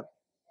around them.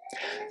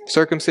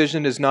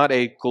 Circumcision is not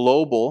a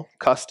global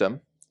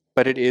custom,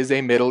 but it is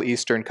a Middle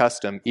Eastern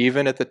custom.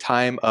 Even at the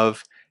time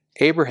of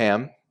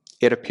Abraham,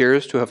 it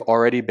appears to have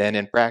already been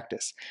in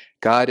practice.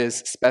 God is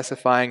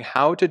specifying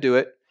how to do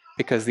it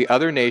because the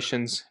other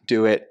nations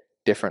do it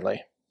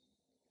differently.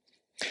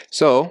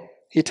 So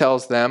he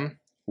tells them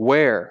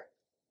where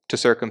to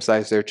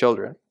circumcise their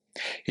children.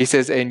 He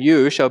says, "And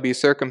you shall be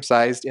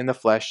circumcised in the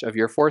flesh of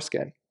your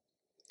foreskin."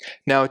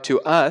 Now, to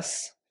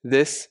us,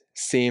 this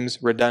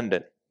seems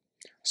redundant.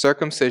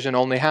 Circumcision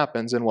only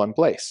happens in one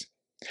place.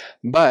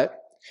 But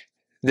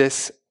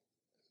this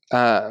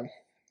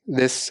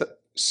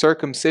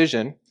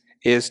circumcision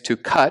is to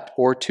cut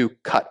or to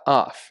cut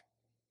off.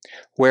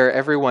 Where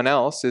everyone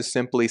else is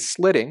simply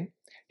slitting,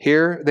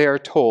 here they are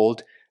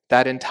told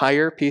that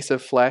entire piece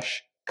of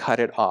flesh, cut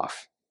it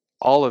off.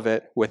 All of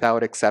it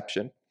without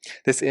exception.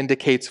 This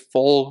indicates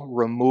full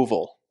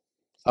removal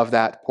of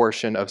that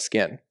portion of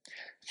skin.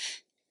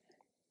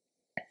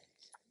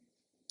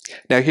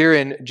 Now here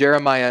in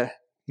Jeremiah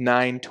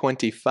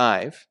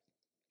 9:25,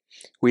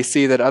 we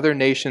see that other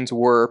nations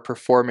were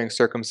performing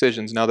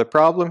circumcisions. Now the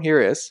problem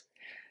here is,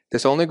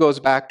 this only goes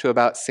back to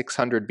about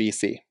 600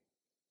 BC,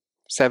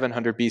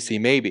 700 BC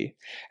maybe,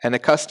 and the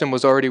custom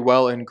was already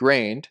well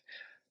ingrained,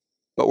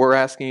 but we're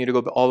asking you to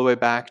go all the way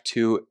back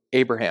to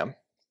Abraham,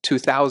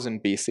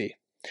 2000 BC.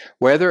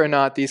 Whether or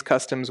not these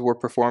customs were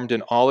performed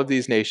in all of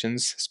these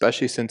nations,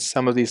 especially since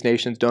some of these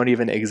nations don't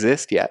even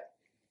exist yet,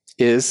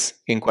 is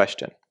in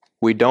question.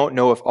 We don't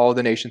know if all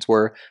the nations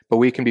were, but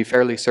we can be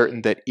fairly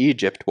certain that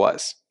Egypt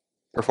was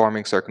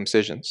performing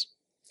circumcisions.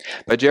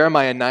 But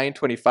Jeremiah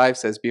 9:25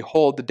 says,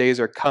 "Behold, the days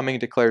are coming,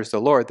 declares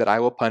the Lord, that I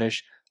will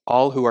punish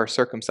all who are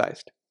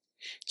circumcised."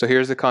 So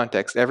here's the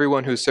context.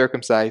 Everyone who's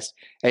circumcised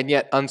and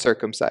yet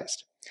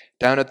uncircumcised.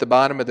 Down at the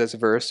bottom of this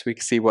verse, we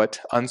can see what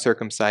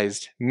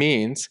uncircumcised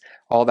means.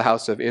 All the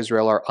house of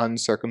Israel are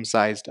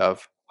uncircumcised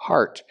of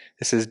heart.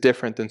 This is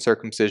different than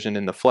circumcision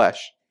in the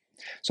flesh.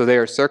 So they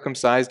are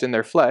circumcised in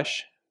their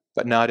flesh,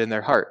 but not in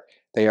their heart.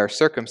 They are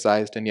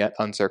circumcised and yet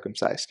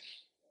uncircumcised.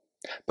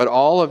 But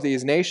all of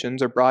these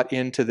nations are brought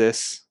into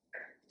this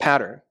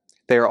pattern.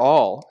 They are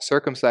all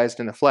circumcised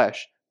in the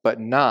flesh, but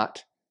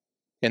not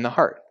in the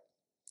heart.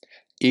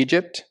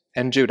 Egypt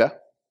and Judah,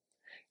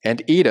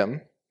 and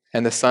Edom,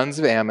 and the sons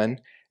of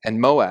Ammon,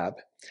 and Moab,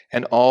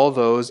 and all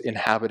those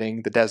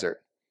inhabiting the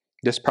desert.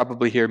 This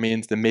probably here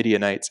means the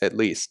Midianites at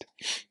least,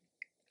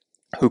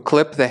 who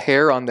clip the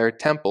hair on their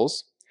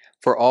temples,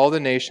 for all the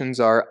nations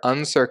are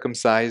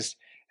uncircumcised,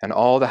 and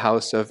all the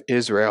house of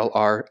Israel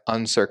are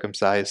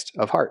uncircumcised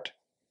of heart.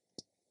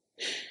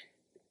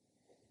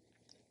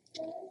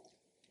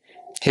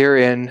 Here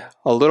in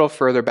a little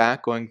further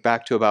back, going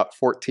back to about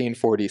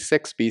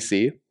 1446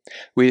 BC,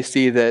 we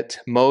see that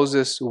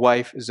Moses'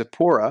 wife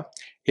Zipporah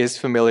is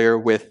familiar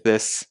with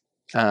this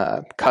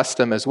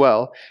custom as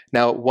well.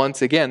 Now,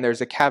 once again,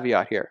 there's a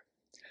caveat here.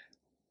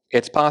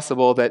 It's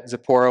possible that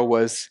Zipporah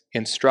was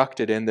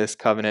instructed in this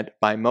covenant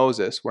by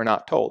Moses, we're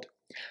not told.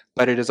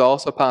 But it is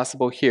also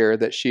possible here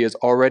that she is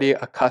already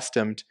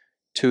accustomed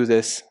to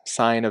this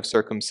sign of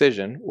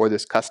circumcision, or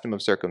this custom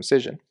of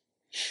circumcision.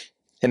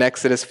 In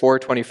Exodus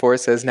 4:24 it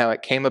says, "Now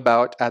it came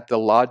about at the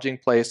lodging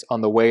place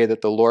on the way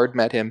that the Lord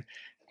met him,"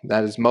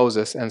 that is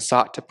Moses, "and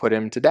sought to put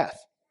him to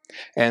death.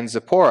 And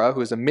Zipporah,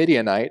 who is a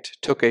Midianite,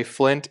 took a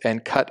flint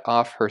and cut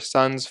off her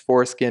son's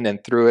foreskin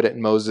and threw it at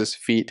Moses'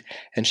 feet.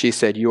 And she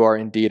said, 'You are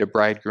indeed a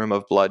bridegroom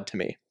of blood to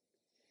me.'"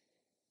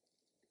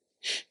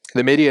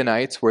 The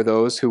Midianites were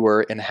those who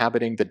were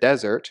inhabiting the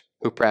desert,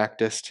 who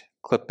practiced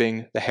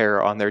clipping the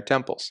hair on their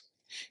temples.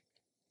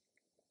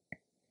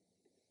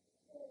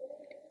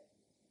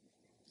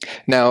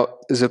 Now,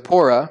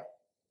 Zipporah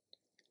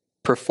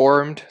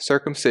performed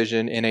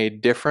circumcision in a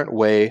different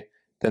way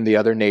than the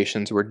other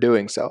nations were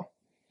doing so.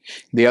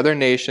 The other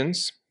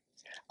nations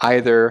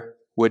either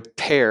would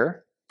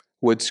tear,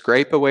 would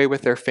scrape away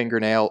with their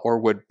fingernail, or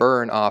would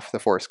burn off the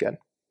foreskin.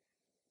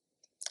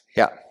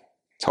 Yeah,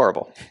 it's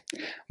horrible.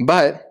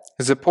 But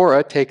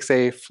Zipporah takes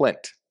a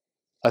flint,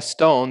 a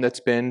stone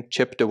that's been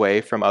chipped away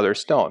from other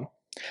stone.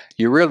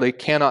 You really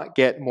cannot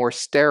get more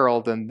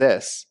sterile than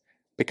this,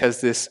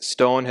 because this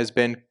stone has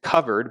been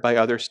covered by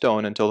other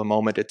stone until the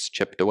moment it's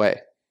chipped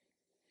away.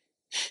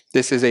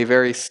 This is a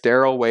very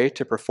sterile way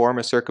to perform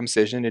a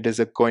circumcision. It is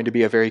going to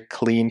be a very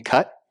clean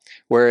cut,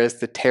 whereas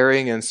the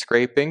tearing and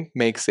scraping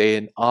makes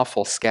an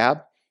awful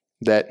scab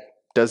that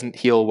doesn't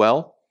heal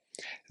well.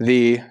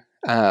 The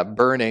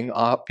burning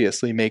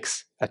obviously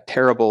makes a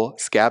terrible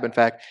scab. In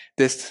fact,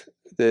 this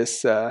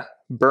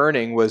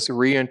burning was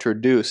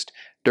reintroduced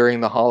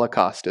during the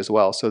Holocaust as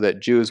well, so that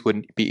Jews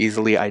wouldn't be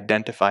easily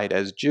identified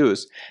as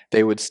Jews.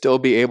 They would still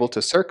be able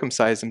to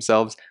circumcise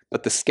themselves,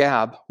 but the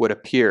scab would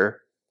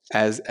appear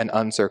as an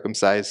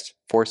uncircumcised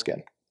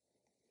foreskin.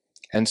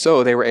 And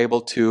so they were able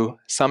to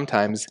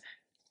sometimes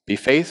be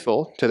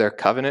faithful to their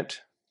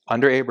covenant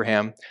under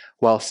Abraham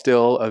while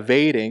still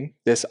evading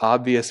this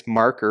obvious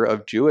marker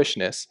of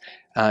Jewishness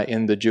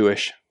in the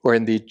Jewish or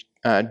in the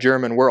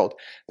German world.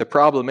 The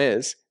problem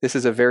is, this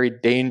is a very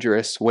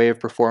dangerous way of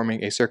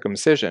performing a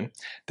circumcision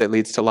that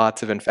leads to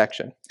lots of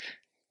infection.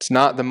 It's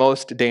not the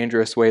most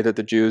dangerous way that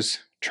the Jews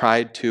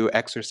tried to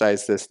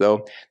exercise this,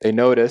 though. They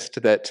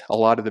noticed that a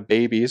lot of the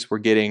babies were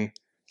getting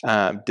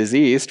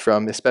diseased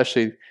from,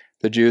 especially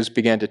the Jews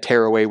began to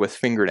tear away with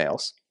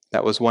fingernails.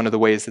 That was one of the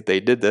ways that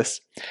they did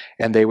this,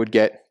 and they would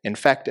get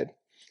infected.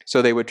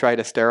 So they would try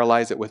to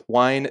sterilize it with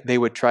wine. They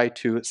would try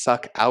to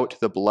suck out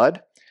the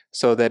blood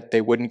so that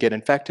they wouldn't get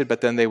infected, but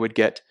then they would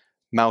get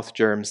mouth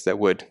germs that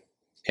would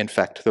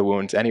infect the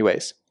wounds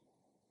anyways.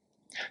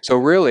 So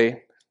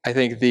really, I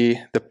think the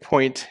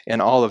point in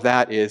all of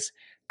that is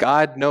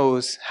God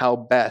knows how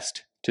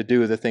best to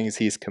do the things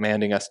he's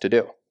commanding us to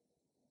do.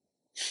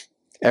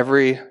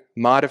 Every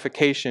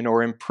modification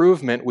or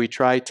improvement we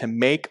try to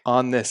make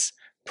on this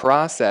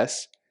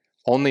process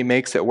only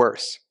makes it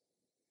worse.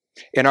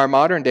 In our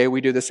modern day,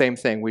 we do the same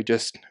thing. We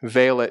just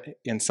veil it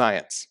in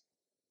science.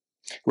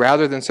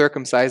 Rather than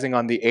circumcising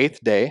on the 8th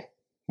day,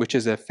 which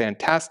is a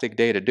fantastic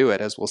day to do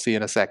it, as we'll see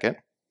in a second,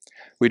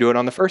 we do it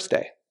on the 1st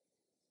day,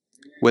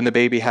 when the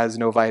baby has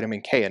no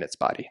vitamin K in its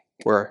body,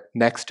 or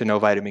next to no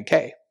vitamin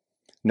K,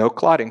 no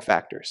clotting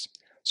factors.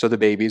 So the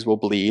babies will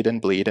bleed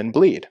and bleed and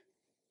bleed.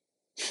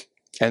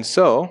 And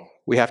so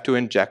we have to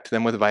inject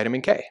them with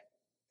vitamin K.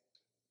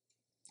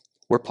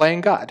 We're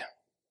playing God.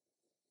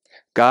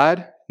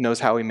 God knows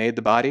how he made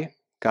the body.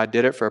 God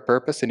did it for a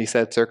purpose, and he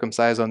said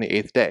circumcise on the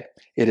 8th day.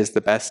 It is the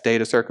best day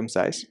to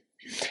circumcise.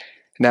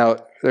 Now,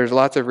 there's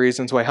lots of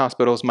reasons why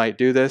hospitals might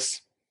do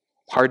this.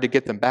 Hard to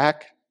get them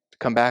back, to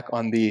come back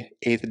on the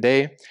 8th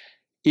day.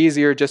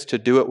 Easier just to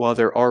do it while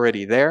they're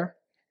already there.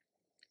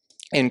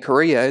 In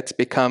Korea, it's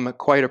become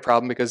quite a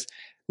problem because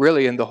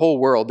really in the whole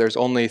world, there's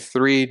only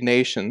 3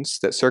 nations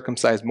that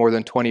circumcise more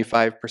than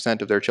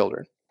 25% of their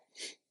children.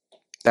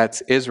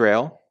 That's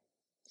Israel,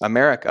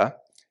 America,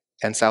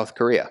 and South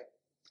Korea.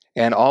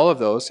 And all of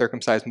those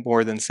circumcise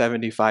more than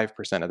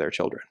 75% of their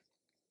children.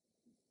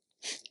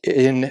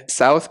 In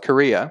South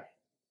Korea,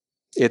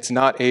 it's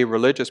not a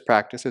religious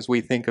practice as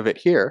we think of it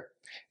here.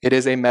 It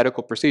is a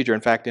medical procedure.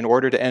 In fact, in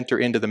order to enter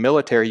into the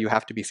military, you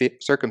have to be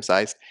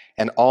circumcised,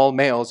 and all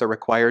males are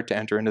required to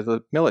enter into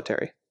the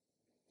military.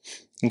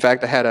 In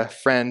fact, I had a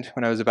friend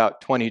when I was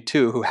about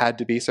 22 who had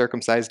to be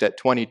circumcised at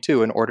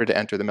 22 in order to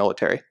enter the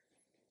military.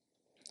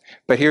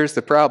 But here's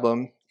the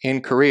problem.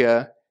 In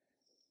Korea,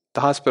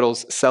 the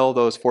hospitals sell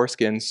those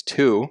foreskins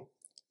to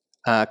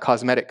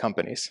cosmetic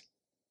companies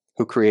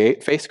who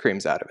create face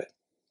creams out of it.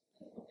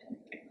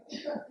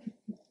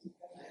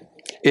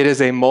 It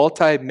is a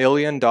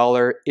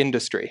multi-million-dollar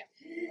industry.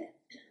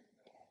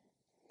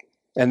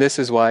 And this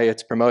is why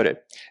it's promoted.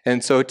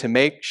 And so to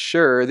make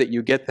sure that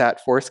you get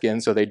that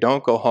foreskin so they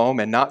don't go home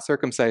and not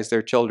circumcise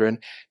their children,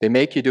 they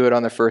make you do it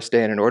on the 1st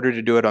day. And in order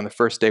to do it on the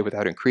 1st day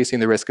without increasing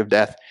the risk of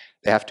death,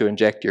 they have to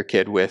inject your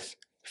kid with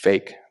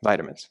fake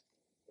vitamins.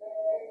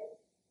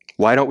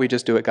 Why don't we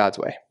just do it God's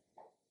way?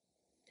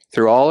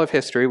 Through all of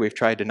history, we've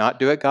tried to not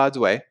do it God's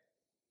way.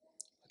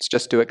 Let's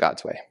just do it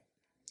God's way.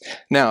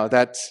 Now,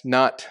 that's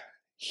not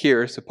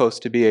here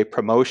supposed to be a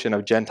promotion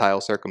of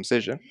Gentile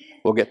circumcision.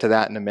 We'll get to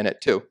that in a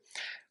minute too.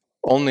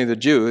 Only the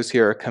Jews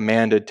here are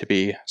commanded to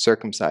be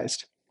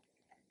circumcised.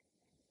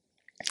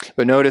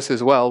 But notice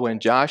as well, when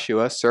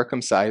Joshua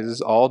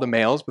circumcises all the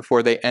males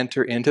before they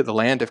enter into the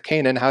land of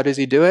Canaan, how does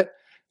he do it?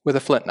 With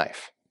a flint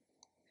knife,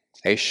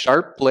 a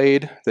sharp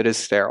blade that is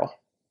sterile.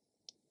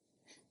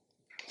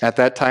 At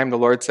that time, the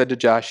Lord said to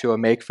Joshua,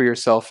 make for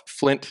yourself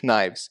flint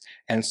knives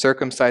and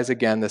circumcise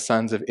again the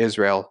sons of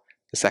Israel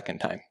the 2nd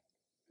time.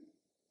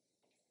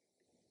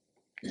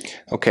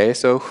 Okay,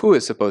 so who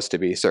is supposed to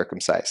be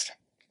circumcised?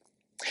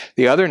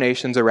 The other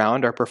nations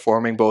around are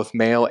performing both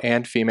male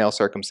and female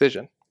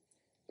circumcision.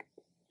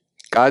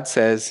 God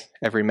says,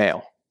 every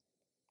male.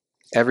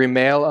 Every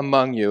male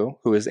among you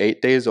who is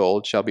 8 days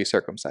old shall be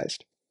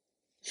circumcised.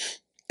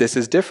 This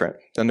is different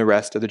than the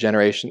rest of the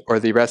generation or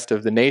the rest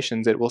of the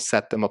nations. It will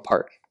set them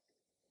apart.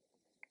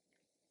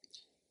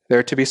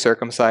 They're to be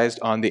circumcised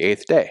on the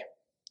 8th day.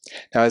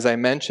 Now, as I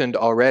mentioned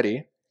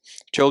already,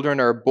 children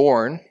are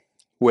born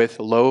with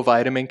low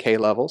vitamin K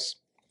levels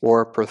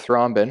or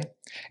prothrombin,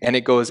 and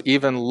it goes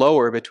even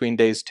lower between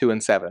days 2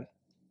 and 7.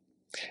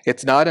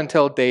 It's not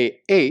until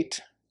day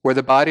 8 where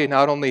the body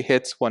not only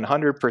hits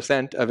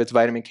 100% of its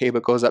vitamin K,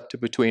 but goes up to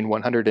between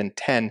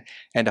 110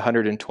 and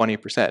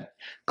 120%.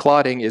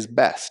 Clotting is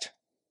best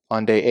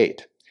on day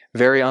 8.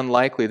 Very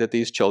unlikely that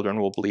these children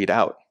will bleed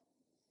out.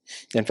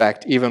 In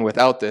fact, even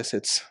without this,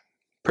 it's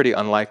pretty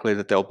unlikely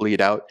that they'll bleed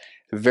out.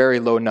 Very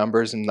low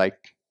numbers, in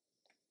like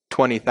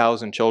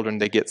 20,000 children,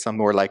 they get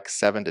somewhere like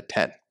 7 to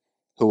 10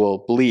 who will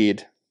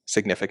bleed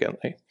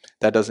significantly.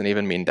 That doesn't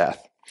even mean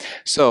death.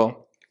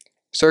 So,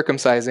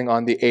 circumcising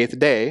on the 8th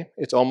day,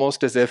 it's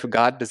almost as if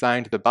God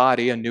designed the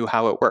body and knew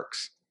how it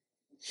works.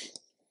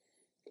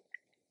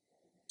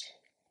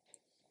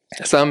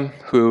 Some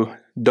who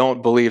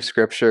don't believe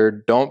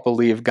Scripture, don't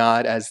believe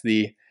God as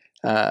the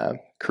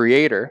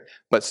creator,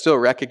 but still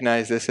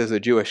recognize this as a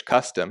Jewish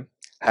custom,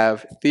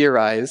 have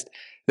theorized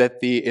that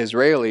the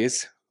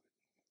Israelis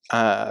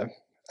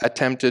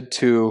attempted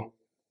to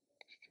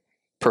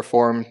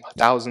perform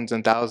thousands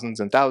and thousands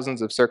and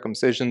thousands of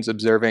circumcisions,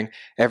 observing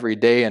every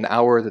day and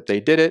hour that they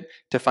did it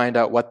to find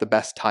out what the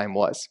best time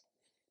was.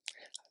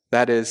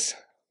 That is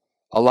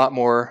a lot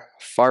more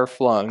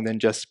far-flung than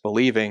just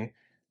believing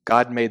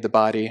God made the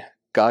body,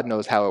 God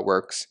knows how it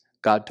works,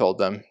 God told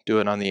them, do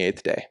it on the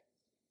 8th day.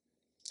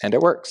 And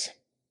it works.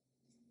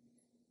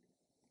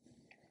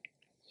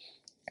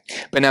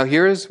 But now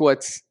here's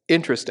what's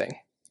interesting,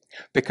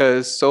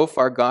 because so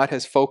far God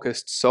has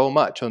focused so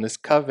much on this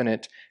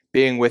covenant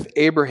being with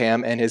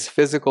Abraham and his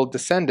physical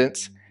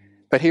descendants,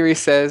 but here he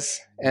says,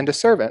 and a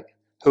servant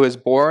who is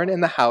born in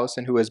the house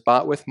and who is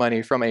bought with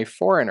money from a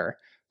foreigner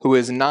who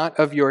is not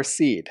of your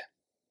seed.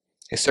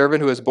 A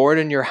servant who is born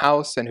in your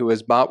house and who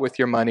is bought with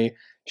your money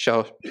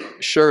shall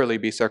surely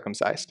be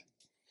circumcised.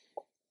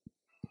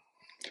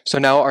 So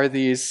now are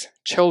these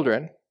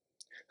children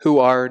who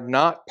are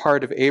not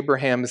part of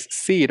Abraham's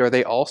seed, are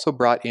they also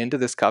brought into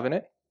this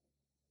covenant?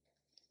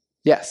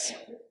 Yes.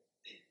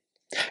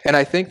 And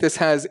I think this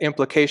has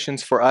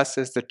implications for us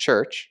as the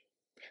church,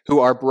 who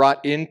are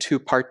brought into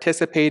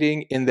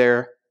participating in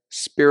their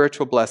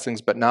spiritual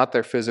blessings, but not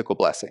their physical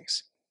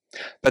blessings.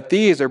 But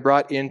these are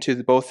brought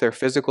into both their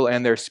physical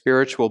and their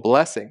spiritual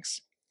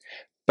blessings.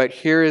 But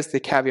here is the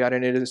caveat,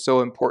 and it is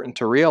so important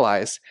to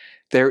realize,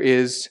 there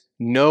is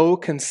no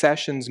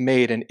concessions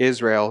made in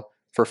Israel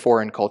for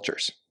foreign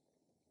cultures.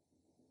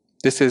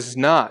 This is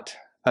not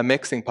a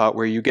mixing pot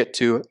where you get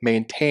to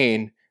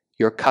maintain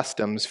your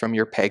customs from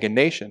your pagan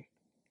nation.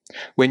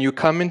 When you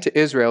come into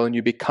Israel and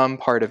you become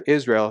part of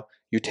Israel,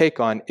 you take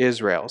on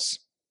Israel's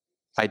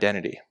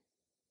identity.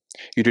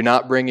 You do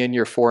not bring in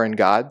your foreign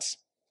gods.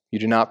 You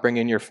do not bring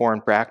in your foreign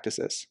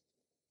practices.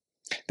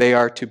 They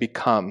are to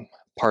become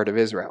part of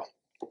Israel.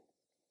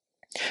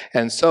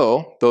 And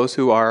so, those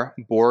who are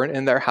born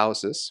in their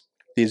houses,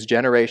 these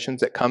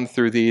generations that come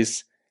through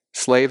these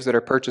slaves that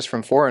are purchased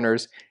from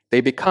foreigners,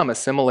 they become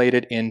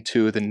assimilated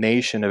into the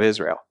nation of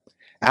Israel.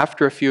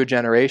 After a few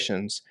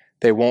generations,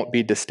 they won't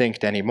be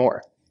distinct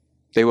anymore.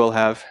 They will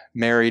have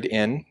married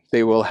in,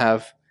 they will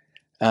have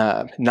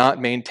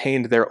not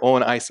maintained their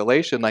own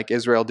isolation like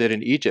Israel did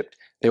in Egypt.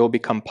 They will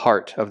become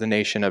part of the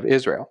nation of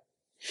Israel.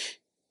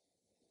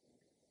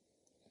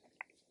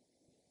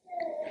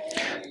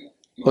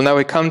 Well, now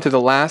we come to the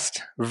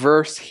last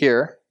verse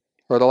here,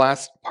 or the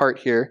last part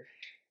here.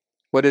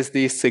 What is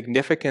the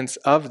significance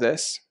of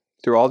this?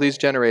 Through all these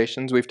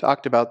generations, we've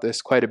talked about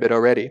this quite a bit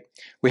already.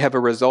 We have a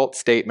result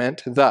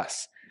statement,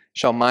 thus,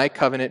 shall my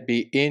covenant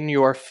be in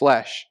your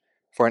flesh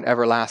for an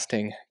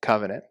everlasting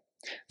covenant.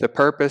 The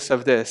purpose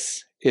of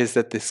this is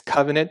that this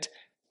covenant,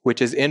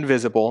 which is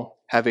invisible,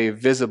 have a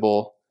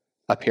visible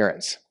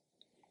appearance.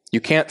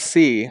 You can't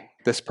see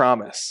this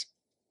promise,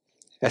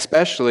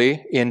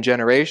 especially in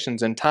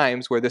generations and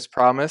times where this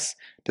promise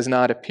does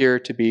not appear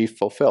to be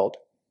fulfilled.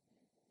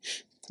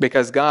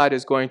 Because God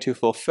is going to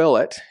fulfill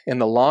it in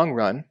the long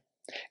run,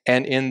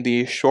 and in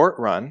the short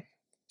run,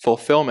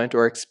 fulfillment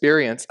or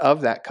experience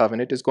of that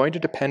covenant is going to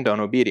depend on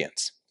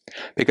obedience.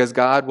 Because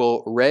God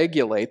will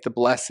regulate the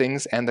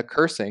blessings and the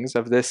cursings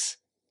of this,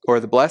 or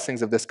the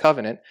blessings of this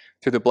covenant,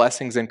 through the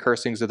blessings and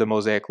cursings of the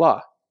Mosaic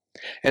Law.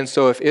 And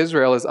so if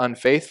Israel is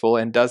unfaithful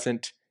and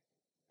doesn't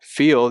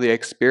feel the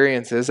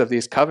experiences of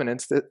these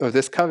covenants, or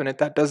this covenant,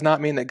 that does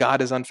not mean that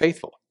God is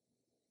unfaithful.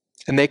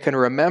 And they can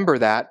remember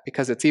that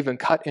because it's even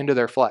cut into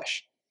their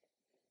flesh,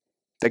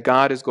 that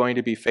God is going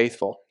to be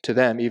faithful to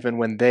them even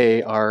when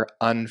they are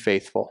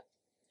unfaithful.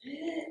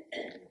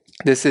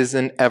 This is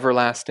an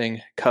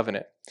everlasting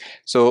covenant.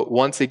 So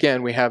once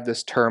again, we have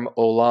this term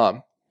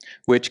olam,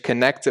 which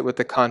connects it with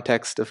the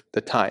context of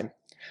the time.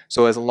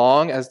 So as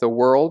long as the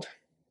world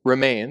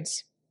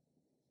remains,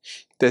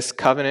 this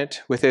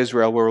covenant with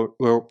Israel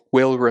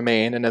will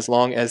remain, and as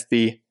long as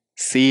the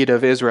seed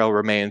of Israel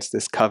remains,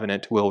 this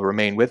covenant will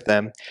remain with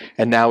them.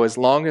 And now as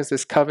long as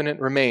this covenant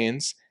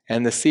remains,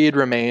 and the seed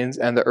remains,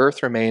 and the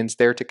earth remains,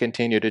 they're to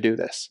continue to do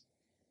this.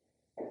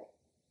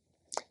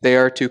 They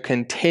are to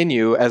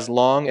continue as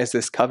long as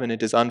this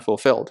covenant is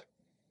unfulfilled,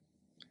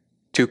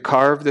 to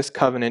carve this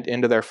covenant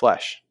into their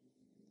flesh,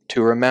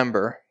 to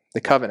remember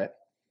the covenant.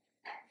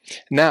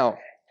 Now,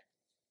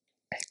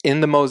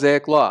 in the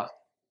Mosaic Law,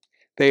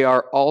 they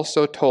are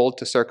also told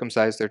to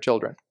circumcise their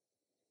children.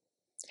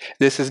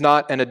 This is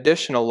not an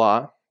additional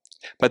law,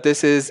 but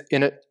this is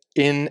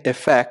in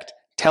effect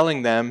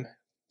telling them,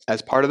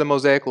 as part of the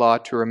Mosaic Law,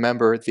 to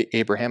remember the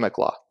Abrahamic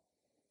Law.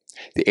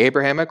 The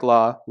Abrahamic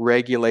Law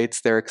regulates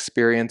their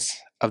experience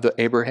of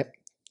the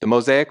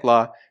Mosaic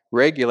Law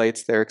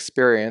regulates their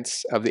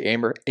experience of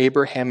the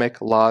Abrahamic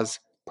Law's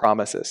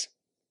promises.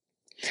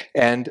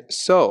 And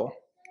so,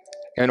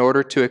 In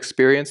order to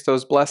experience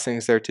those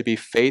blessings, they're to be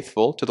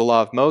faithful to the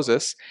law of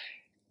Moses,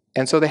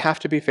 and so they have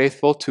to be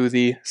faithful to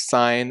the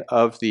sign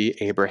of the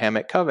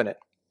Abrahamic covenant.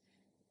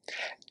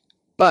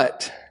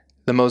 But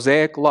the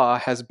Mosaic law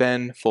has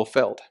been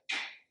fulfilled.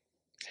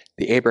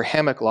 The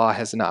Abrahamic law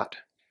has not.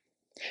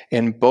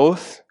 In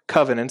both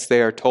covenants,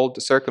 they are told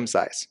to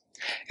circumcise.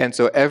 And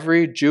so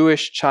every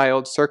Jewish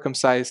child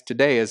circumcised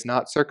today is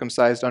not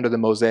circumcised under the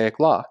Mosaic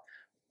law,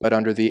 but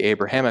under the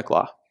Abrahamic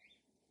law.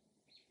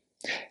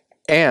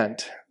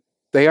 And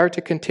they are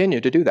to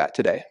continue to do that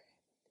today.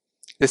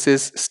 This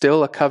is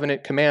still a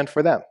covenant command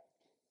for them.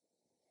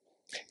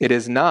 It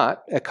is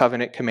not a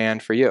covenant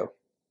command for you.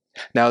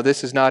 Now,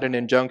 this is not an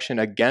injunction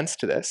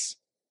against this,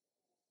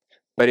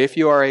 but if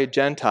you are a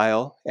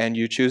Gentile and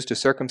you choose to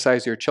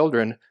circumcise your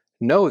children,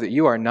 know that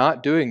you are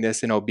not doing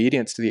this in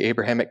obedience to the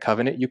Abrahamic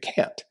covenant. You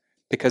can't,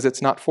 because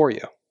it's not for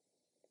you.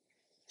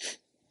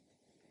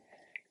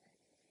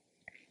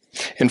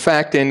 In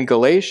fact, in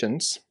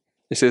Galatians,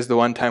 this is the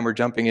one time we're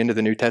jumping into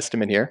the New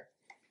Testament here.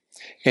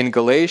 In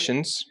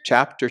Galatians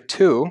chapter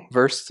 2,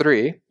 verse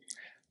 3,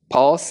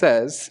 Paul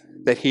says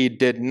that he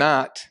did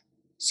not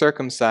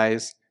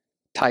circumcise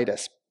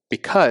Titus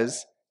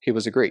because he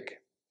was a Greek.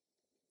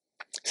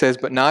 He says,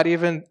 but not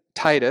even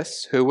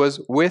Titus, who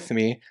was with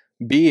me,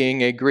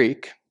 being a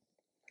Greek,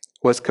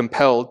 was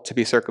compelled to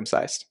be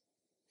circumcised.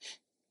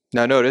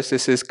 Now notice,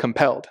 this is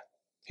compelled.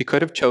 He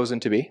could have chosen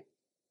to be,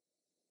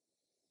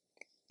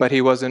 but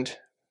he wasn't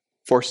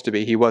forced to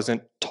be. He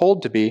wasn't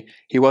told to be.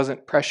 He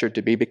wasn't pressured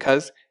to be,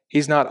 because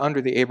he's not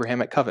under the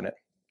Abrahamic covenant.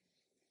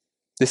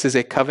 This is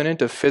a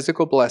covenant of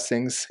physical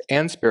blessings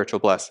and spiritual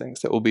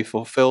blessings that will be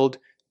fulfilled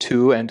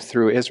to and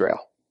through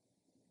Israel.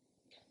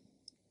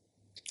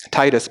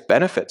 Titus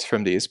benefits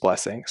from these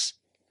blessings,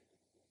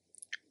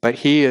 but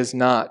he is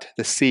not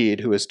the seed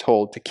who is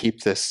told to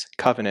keep this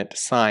covenant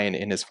sign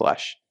in his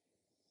flesh.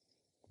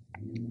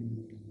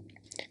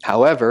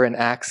 However, in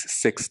Acts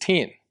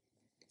 16,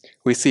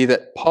 we see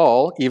that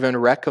Paul even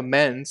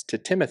recommends to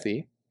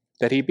Timothy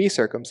that he be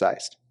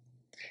circumcised.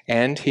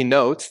 And he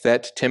notes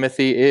that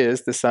Timothy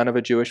is the son of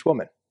a Jewish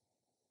woman.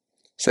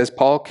 It says,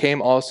 Paul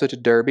came also to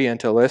Derbe and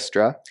to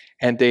Lystra,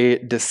 and a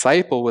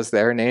disciple was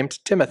there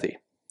named Timothy,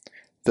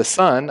 the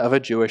son of a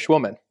Jewish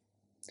woman,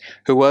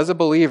 who was a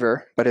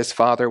believer, but his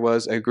father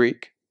was a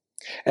Greek.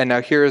 And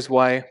now here is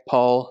why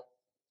Paul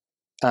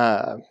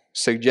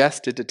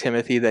suggested to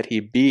Timothy that he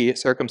be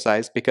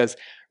circumcised, because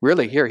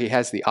really here he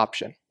has the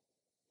option.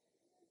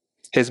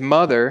 His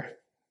mother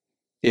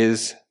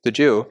is the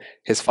Jew,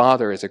 his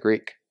father is a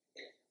Greek.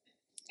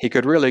 He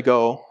could really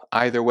go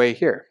either way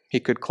here. He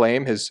could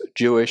claim his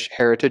Jewish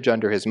heritage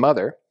under his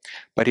mother,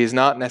 but he's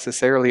not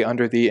necessarily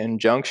under the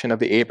injunction of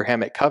the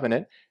Abrahamic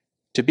covenant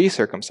to be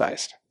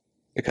circumcised,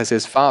 because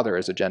his father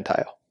is a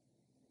Gentile.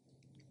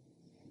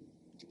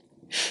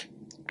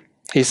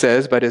 He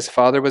says, but his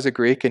father was a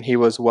Greek, and he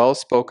was well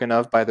spoken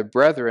of by the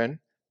brethren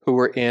who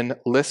were in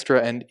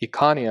Lystra and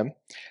Iconium.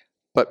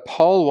 But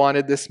Paul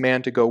wanted this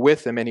man to go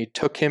with him, and he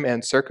took him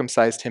and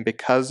circumcised him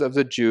because of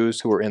the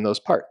Jews who were in those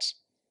parts.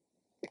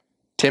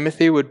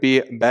 Timothy would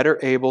be better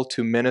able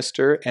to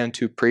minister and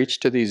to preach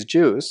to these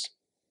Jews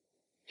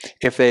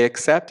if they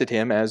accepted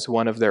him as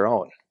one of their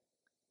own.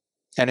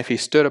 And if he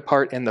stood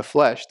apart in the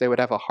flesh, they would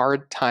have a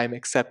hard time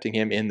accepting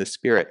him in the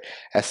spirit,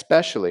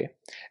 especially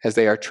as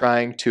they are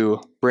trying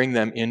to bring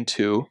them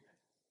into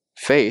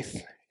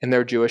faith in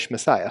their Jewish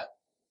Messiah.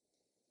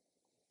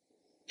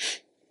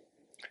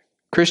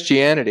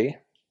 Christianity,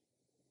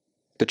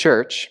 the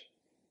church,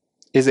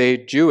 is a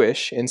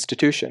Jewish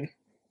institution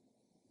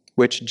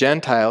which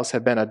Gentiles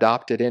have been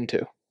adopted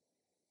into.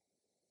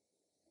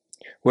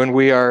 When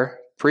we are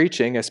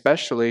preaching,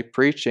 especially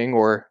preaching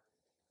or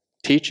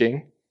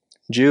teaching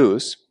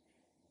Jews,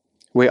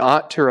 we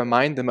ought to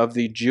remind them of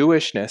the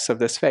Jewishness of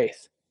this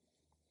faith.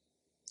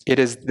 It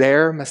is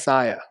their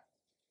Messiah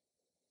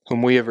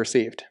whom we have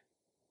received.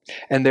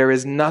 And there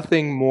is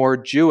nothing more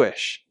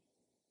Jewish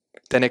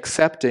than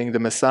accepting the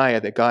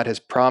Messiah that God has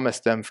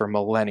promised them for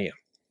millennium.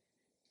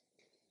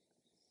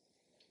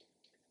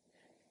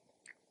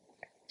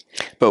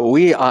 But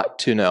we ought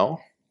to know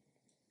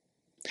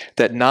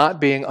that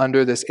not being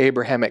under this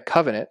Abrahamic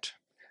covenant,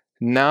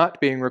 not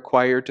being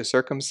required to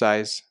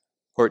circumcise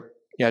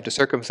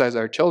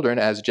our children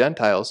as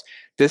Gentiles,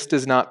 this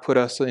does not put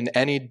us in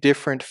any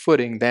different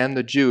footing than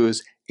the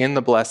Jews in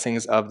the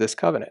blessings of this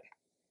covenant.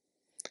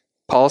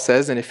 Paul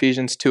says in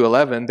Ephesians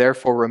 2:11,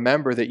 therefore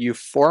remember that you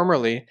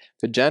formerly,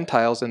 the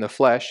Gentiles in the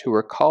flesh, who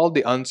were called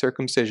the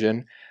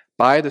uncircumcision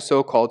by the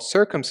so-called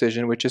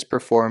circumcision which is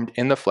performed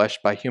in the flesh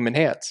by human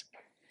hands.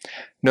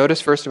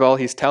 Notice, first of all,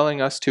 he's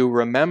telling us to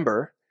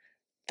remember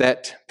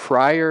that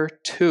prior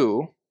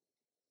to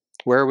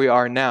where we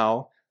are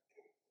now,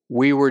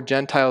 we were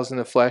Gentiles in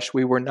the flesh.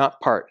 We were not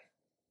part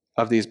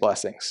of these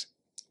blessings.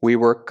 We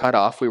were cut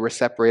off. We were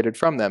separated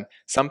from them.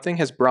 Something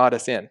has brought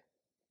us in.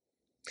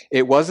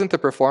 It wasn't the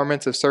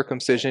performance of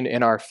circumcision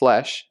in our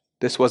flesh.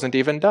 This wasn't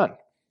even done.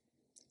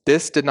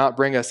 This did not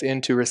bring us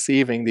into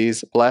receiving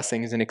these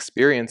blessings and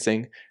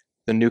experiencing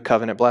the new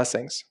covenant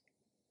blessings.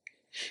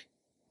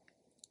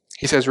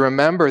 He says,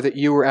 remember that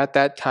you were at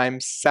that time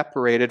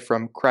separated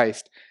from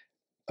Christ.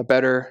 A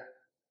better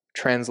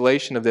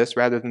translation of this,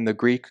 rather than the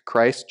Greek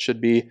Christ,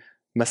 should be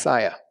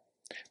Messiah.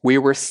 We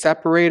were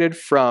separated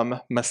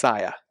from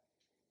Messiah.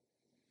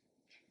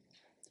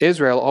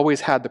 Israel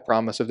always had the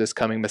promise of this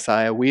coming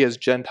Messiah. We as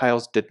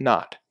Gentiles did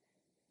not.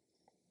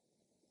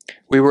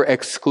 We were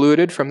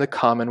excluded from the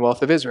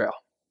commonwealth of Israel,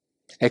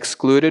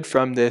 excluded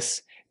from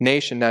this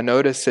nation. Now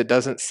notice it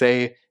doesn't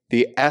say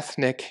the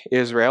ethnic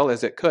Israel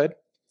as it could,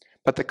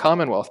 but the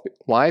commonwealth.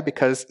 Why?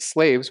 Because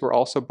slaves were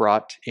also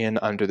brought in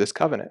under this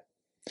covenant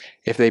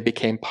if they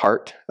became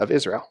part of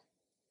Israel.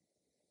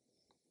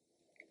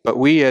 But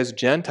we as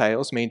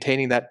Gentiles,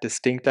 maintaining that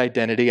distinct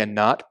identity and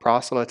not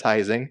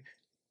proselytizing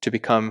to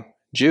become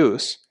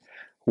Jews,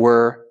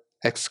 were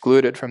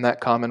excluded from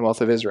that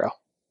commonwealth of Israel.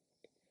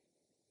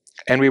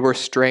 And we were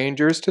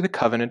strangers to the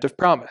covenant of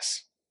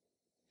promise.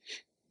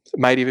 It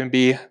might even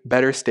be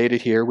better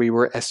stated here, we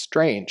were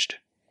estranged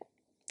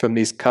from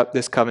this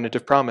covenant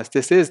of promise.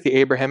 This is the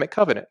Abrahamic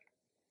covenant.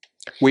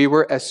 We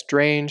were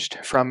estranged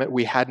from it.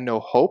 We had no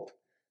hope.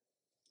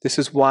 This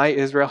is why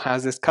Israel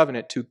has this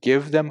covenant, to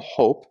give them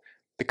hope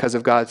because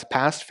of God's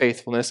past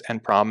faithfulness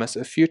and promise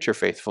of future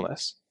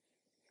faithfulness.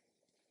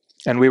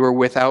 And we were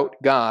without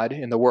God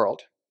in the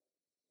world.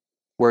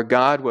 Where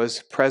God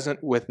was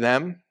present with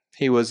them,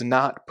 he was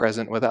not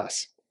present with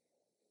us.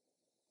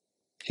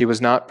 He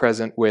was not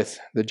present with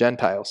the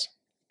Gentiles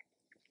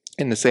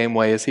in the same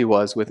way as he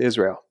was with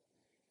Israel.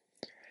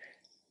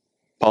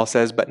 Paul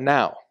says, but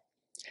now,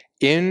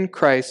 in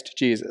Christ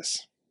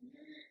Jesus,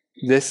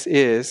 this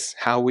is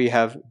how we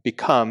have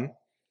become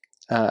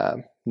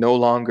no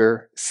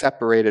longer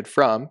separated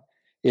from.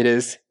 It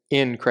is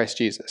in Christ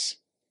Jesus.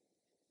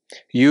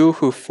 You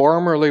who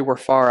formerly were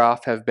far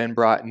off have been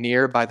brought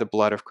near by the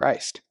blood of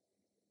Christ.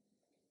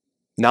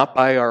 Not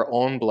by our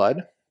own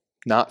blood,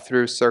 not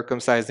through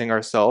circumcising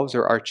ourselves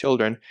or our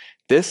children.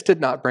 This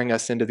did not bring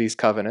us into these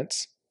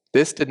covenants.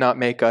 This did not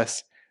make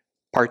us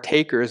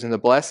partakers in the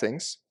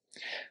blessings.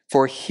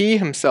 For he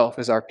himself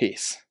is our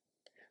peace,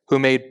 who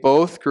made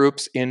both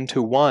groups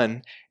into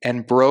one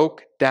and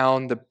broke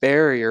down the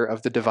barrier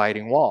of the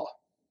dividing wall.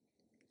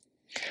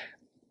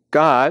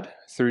 God,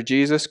 through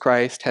Jesus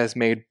Christ, has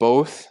made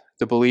both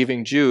the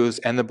believing Jews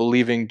and the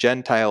believing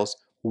Gentiles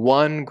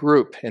one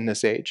group in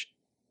this age,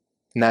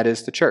 and that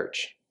is the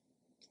church.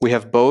 We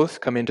have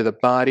both come into the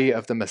body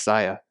of the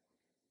Messiah,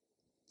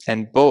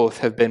 and both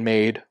have been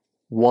made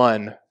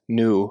one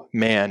new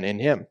man in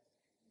him.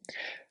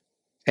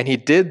 And he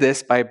did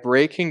this by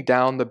breaking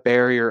down the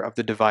barrier of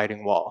the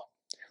dividing wall.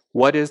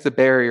 What is the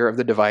barrier of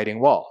the dividing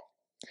wall?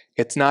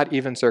 It's not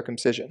even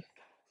circumcision.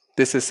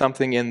 This is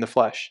something in the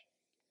flesh.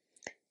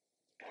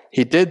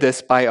 He did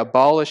this by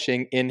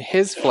abolishing in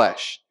his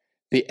flesh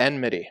the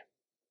enmity,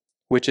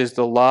 which is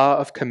the law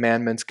of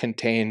commandments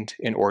contained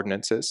in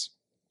ordinances.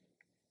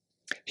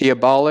 He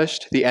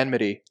abolished the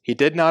enmity. He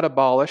did not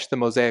abolish the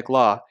Mosaic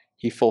law.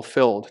 He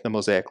fulfilled the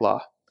Mosaic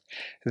law.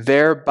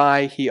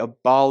 Thereby he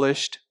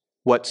abolished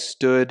what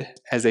stood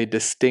as a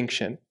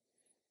distinction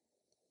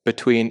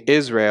between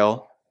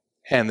Israel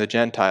and the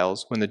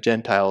Gentiles when the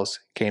Gentiles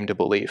came to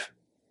believe.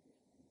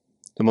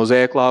 The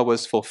Mosaic law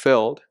was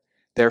fulfilled,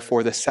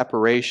 therefore the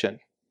separation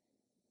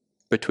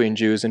between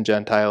Jews and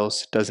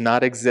Gentiles does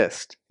not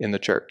exist in the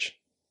church.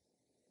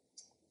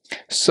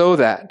 So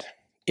that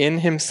in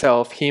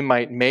himself he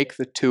might make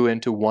the two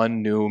into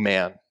one new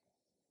man,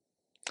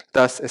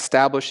 thus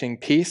establishing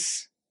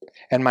peace,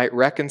 and might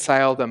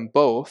reconcile them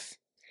both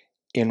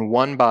in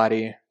one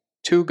body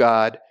to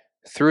God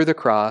through the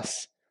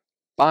cross,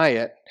 by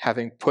it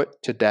having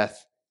put to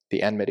death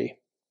the enmity.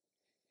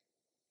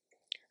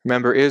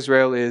 Remember,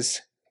 Israel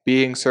is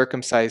being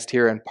circumcised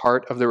here, and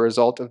part of the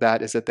result of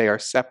that is that they are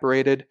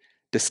separated,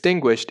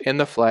 distinguished in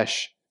the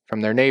flesh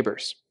from their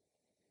neighbors.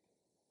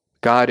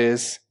 God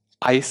is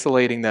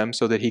isolating them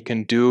so that he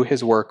can do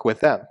his work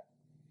with them.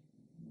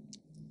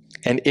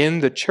 And in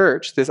the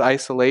church, this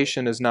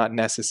isolation is not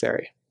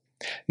necessary.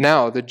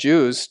 Now, the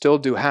Jews still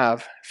do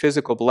have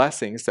physical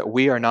blessings that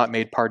we are not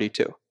made party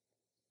to.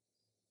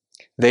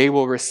 They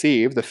will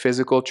receive the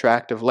physical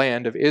tract of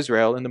land of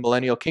Israel in the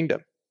millennial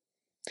kingdom.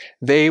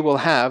 They will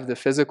have the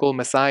physical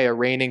Messiah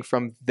reigning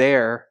from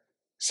their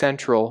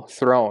central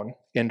throne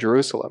in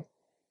Jerusalem.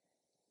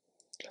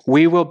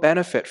 We will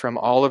benefit from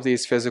all of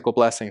these physical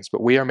blessings,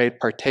 but we are made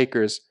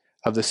partakers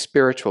of the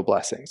spiritual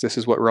blessings. This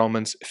is what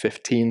Romans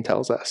 15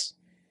 tells us.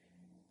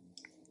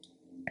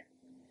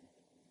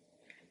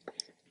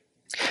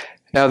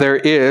 Now there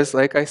is,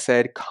 like I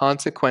said,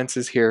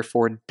 consequences here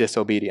for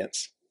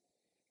disobedience.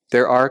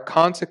 There are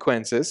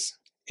consequences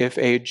if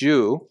a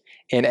Jew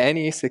in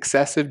any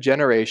successive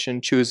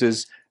generation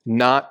chooses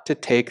not to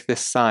take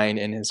this sign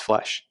in his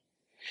flesh.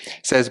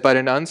 It says, but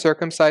an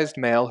uncircumcised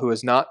male who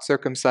is not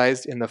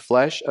circumcised in the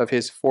flesh of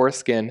his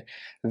foreskin,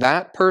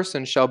 that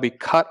person shall be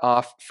cut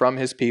off from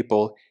his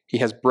people. He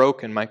has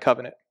broken my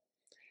covenant.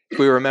 If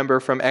we remember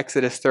from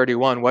Exodus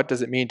 31, what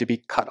does it mean to be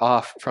cut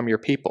off from your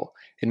people?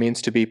 It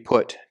means to be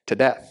put to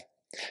death.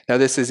 Now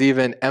this is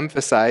even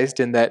emphasized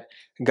in that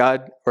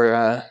God,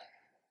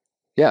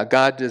 Yeah,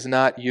 God does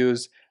not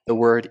use the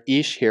word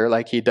ish here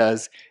like he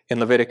does in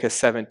Leviticus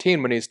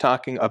 17 when he's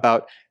talking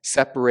about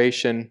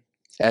separation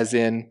as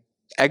in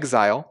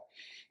exile.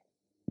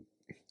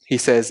 He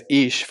says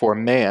ish for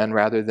man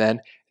rather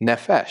than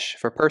nephesh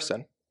for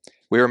person.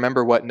 We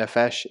remember what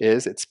nephesh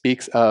is. It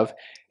speaks of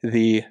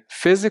the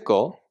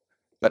physical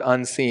but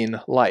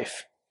unseen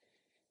life.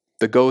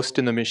 The ghost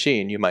in the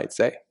machine, you might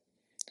say.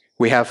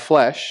 We have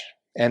flesh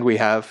and we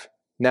have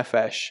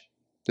nephesh,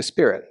 the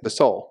spirit, the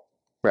soul,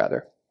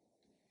 rather.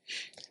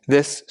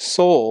 This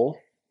soul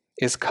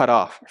is cut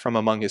off from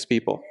among his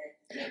people.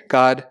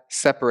 God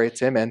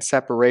separates him, and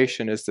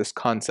separation is this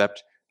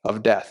concept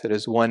of death. It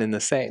is one and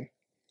the same.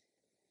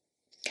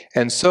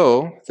 And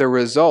so, the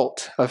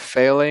result of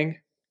failing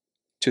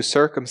to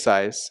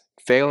circumcise,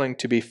 failing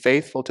to be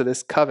faithful to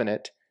this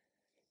covenant,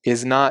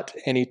 is not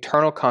an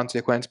eternal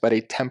consequence, but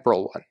a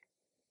temporal one.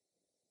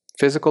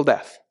 Physical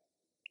death.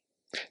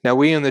 Now,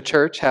 we in the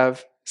church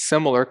have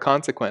similar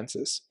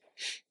consequences.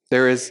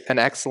 There is an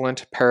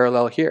excellent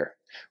parallel here,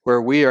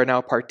 where we are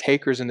now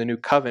partakers in the new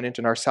covenant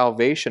and our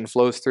salvation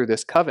flows through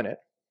this covenant.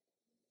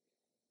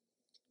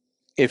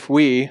 If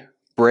we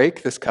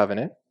break this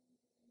covenant,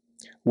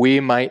 we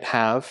might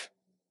have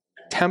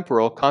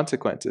temporal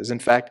consequences. In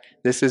fact,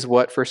 this is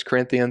what 1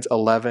 Corinthians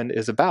 11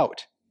 is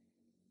about.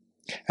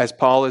 As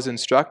Paul is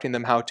instructing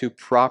them how to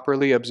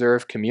properly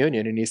observe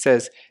communion, and he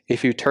says,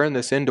 if you turn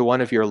this into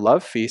one of your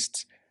love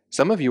feasts,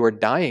 some of you are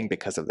dying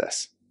because of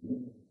this.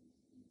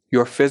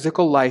 Your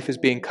physical life is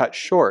being cut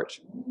short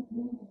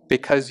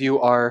because you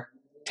are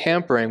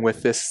tampering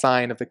with this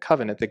sign of the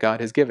covenant that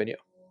God has given you.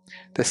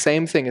 The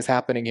same thing is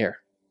happening here.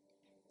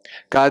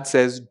 God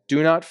says,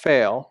 do not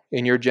fail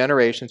in your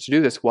generations to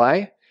do this.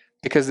 Why?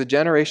 Because the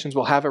generations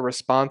will have a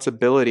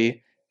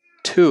responsibility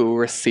to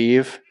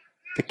receive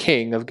the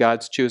king of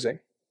God's choosing.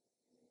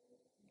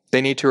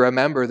 They need to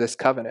remember this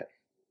covenant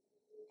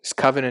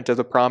of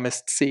the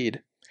promised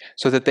seed,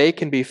 so that they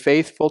can be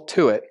faithful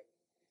to it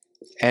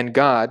and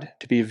God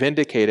to be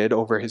vindicated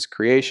over his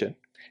creation.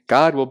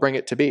 God will bring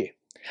it to be.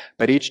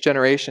 But each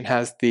generation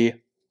has the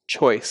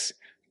choice.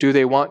 Do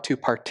they want to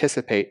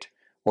participate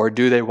or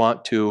do they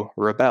want to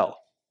rebel?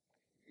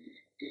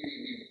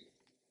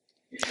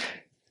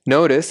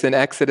 Notice in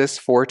Exodus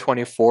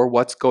 4:24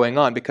 what's going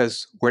on,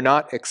 because we're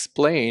not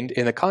explained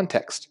in the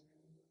context.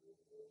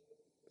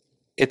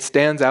 It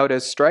stands out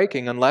as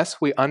striking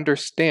unless we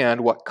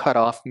understand what cut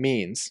off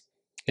means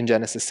in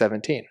Genesis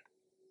 17.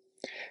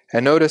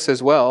 And notice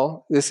as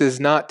well, this is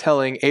not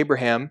telling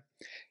Abraham,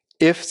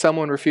 if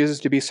someone refuses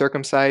to be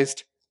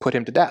circumcised, put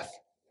him to death.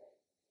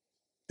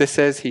 This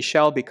says he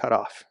shall be cut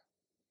off.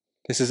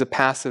 This is a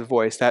passive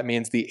voice. That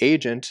means the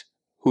agent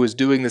who is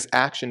doing this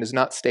action is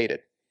not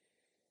stated.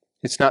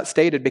 It's not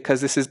stated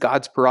because this is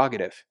God's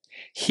prerogative.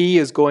 He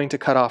is going to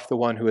cut off the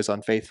one who is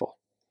unfaithful.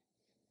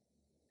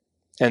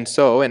 And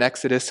so in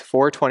Exodus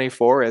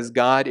 4:24, as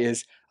God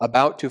is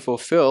about to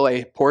fulfill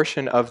a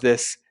portion of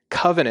this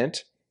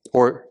covenant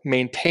or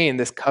maintain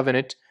this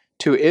covenant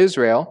to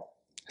Israel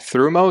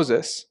through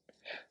Moses,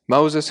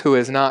 Moses, who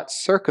is not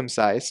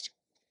circumcised,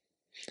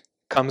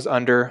 comes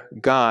under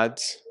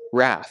God's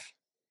wrath.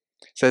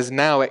 It says,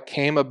 now it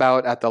came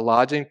about at the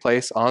lodging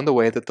place on the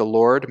way that the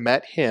Lord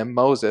met him,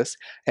 Moses,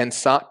 and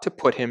sought to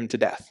put him to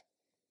death.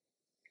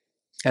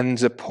 And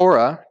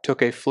Zipporah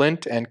took a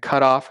flint and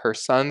cut off her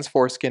son's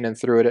foreskin and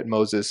threw it at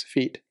Moses'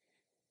 feet.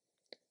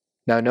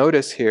 Now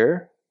notice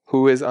here,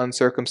 who is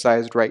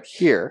uncircumcised right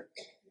here?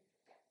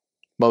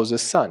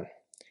 Moses' son.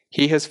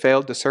 He has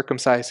failed to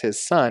circumcise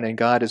his son, and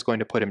God is going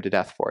to put him to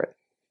death for it.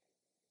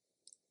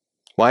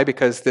 Why?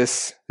 Because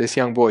this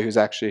young boy, who's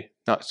actually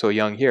not so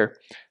young here,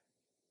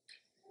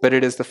 but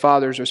it is the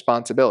father's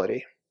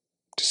responsibility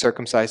to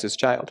circumcise his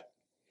child.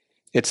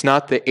 It's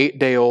not the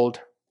 8-day-old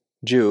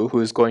Jew who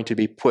is going to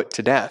be put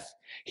to death.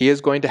 He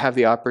is going to have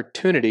the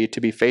opportunity to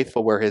be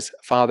faithful where his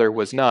father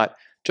was not,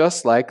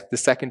 just like the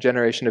second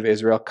generation of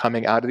Israel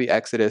coming out of the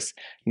Exodus.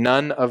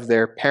 None of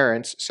their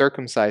parents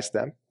circumcised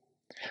them,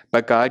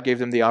 but God gave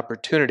them the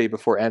opportunity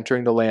before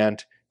entering the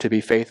land to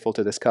be faithful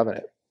to this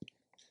covenant.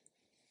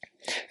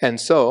 And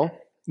so,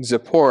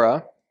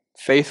 Zipporah,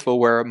 faithful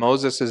where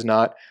Moses is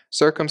not,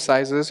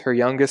 circumcises her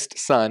youngest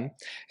son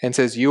and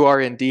says, you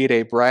are indeed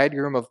a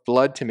bridegroom of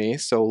blood to me,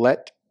 so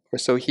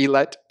he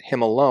let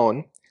him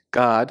alone.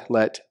 God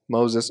let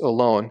Moses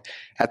alone.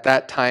 At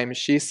that time,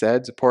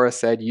 Zipporah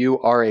said, you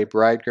are a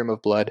bridegroom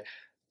of blood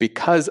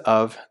because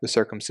of the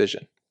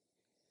circumcision.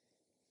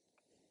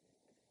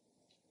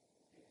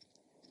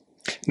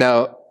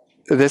 Now,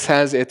 this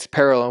has its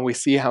parallel, and we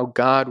see how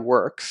God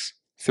works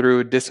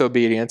through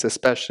disobedience,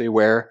 especially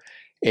where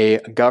a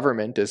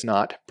government is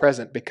not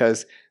present,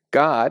 because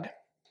God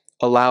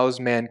allows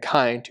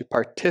mankind to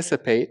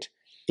participate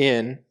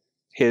in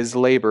his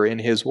labor, in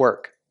his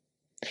work.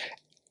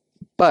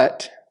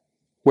 But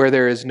where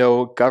there is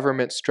no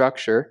government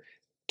structure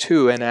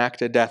to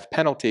enact a death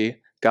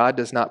penalty, God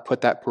does not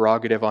put that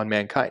prerogative on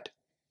mankind.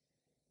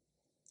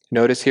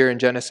 Notice here in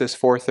Genesis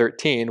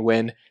 4:13,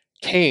 when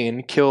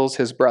Cain kills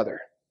his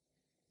brother.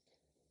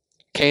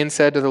 Cain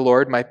said to the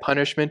Lord, my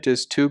punishment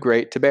is too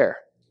great to bear.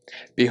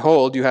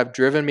 Behold, you have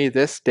driven me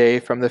this day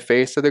from the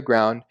face of the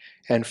ground,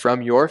 and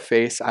from your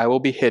face I will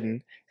be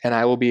hidden, and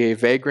I will be a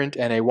vagrant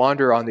and a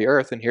wanderer on the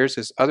earth. And here's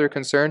his other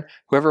concern: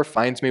 whoever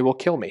finds me will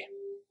kill me.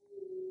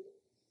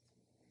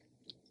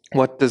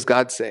 What does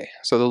God say?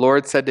 So the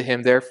Lord said to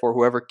him, therefore,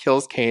 whoever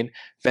kills Cain,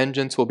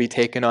 vengeance will be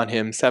taken on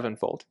him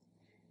sevenfold.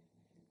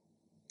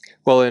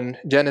 Well, in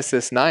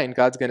Genesis 9,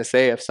 God's going to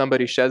say if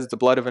somebody sheds the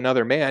blood of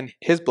another man,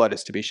 his blood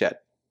is to be shed.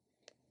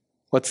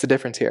 What's the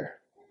difference here?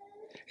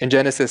 In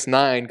Genesis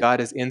 9, God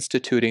is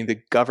instituting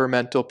the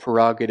governmental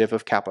prerogative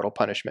of capital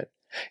punishment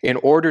in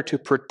order to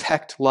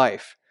protect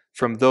life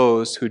from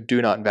those who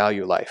do not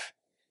value life.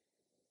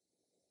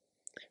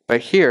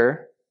 But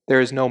here,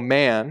 there is no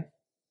man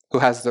who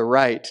has the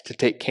right to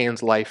take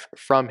Cain's life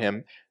from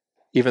him,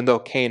 even though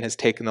Cain has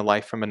taken the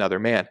life from another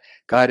man.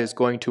 God is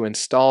going to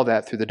install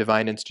that through the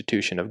divine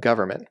institution of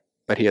government,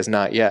 but he has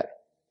not yet.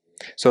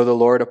 So the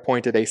Lord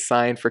appointed a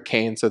sign for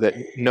Cain so that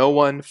no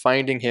one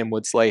finding him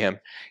would slay him.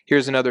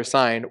 Here's another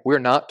sign. We're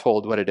not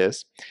told what it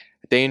is.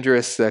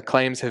 Dangerous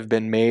claims have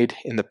been made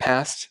in the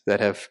past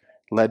that have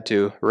led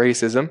to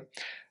racism,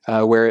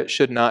 where it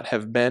should not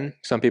have been.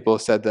 Some people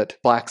have said that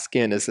black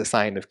skin is the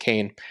sign of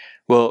Cain.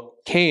 Well,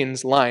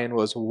 Cain's line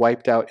was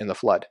wiped out in the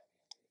flood.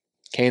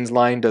 Cain's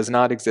line does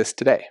not exist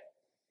today.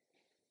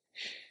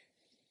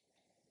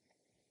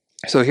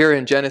 So here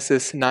in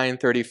Genesis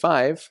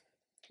 9:35,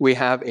 we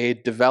have a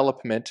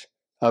development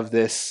of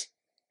this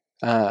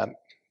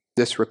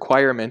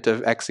requirement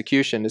of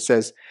execution. It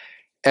says,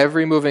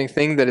 every moving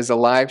thing that is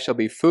alive shall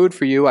be food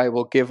for you. I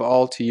will give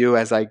all to you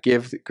as I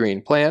give the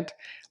green plant.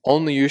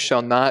 Only you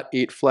shall not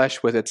eat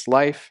flesh with its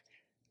life.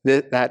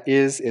 That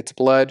is its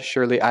blood.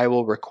 Surely I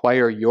will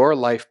require your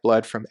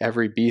lifeblood. From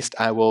every beast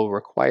I will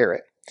require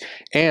it.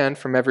 And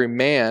from every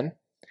man's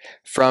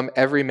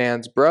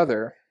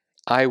brother,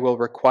 I will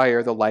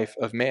require the life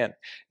of man.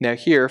 Now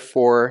here,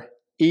 for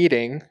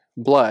eating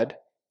blood,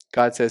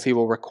 God says he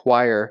will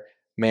require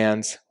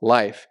man's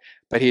life.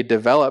 But he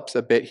develops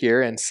a bit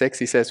here in 6.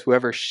 He says,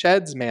 whoever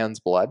sheds man's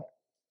blood,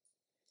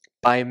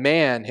 by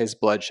man his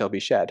blood shall be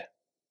shed.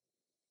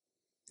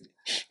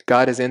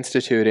 God is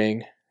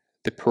instituting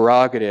the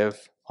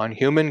prerogative on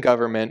human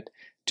government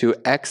to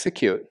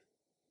execute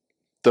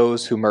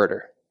those who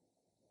murder.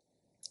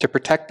 To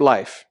protect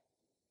life,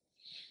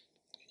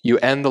 you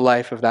end the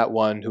life of that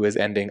one who is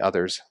ending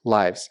others'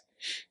 lives.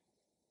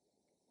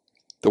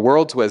 The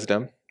world's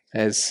wisdom,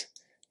 as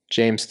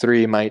James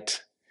 3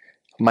 might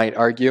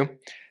argue,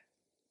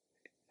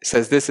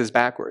 says this is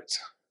backwards,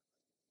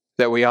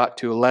 that we ought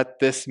to let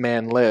this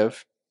man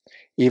live,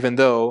 even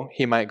though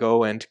he might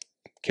go and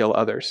kill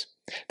others.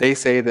 They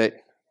say that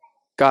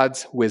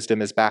God's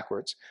wisdom is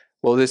backwards.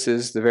 Well, this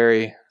is the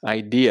very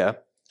idea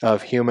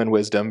of human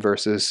wisdom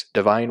versus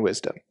divine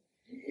wisdom.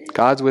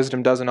 God's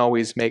wisdom doesn't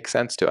always make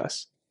sense to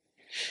us.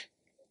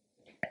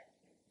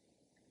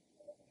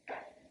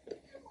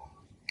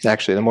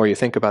 Actually, the more you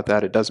think about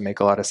that, it does make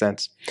a lot of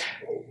sense.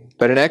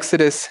 But in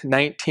Exodus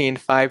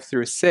 19:5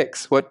 through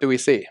 6, what do we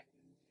see?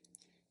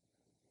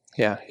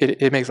 Yeah,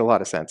 it makes a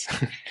lot of sense.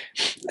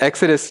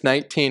 Exodus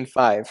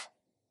 19:5.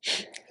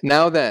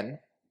 Now then,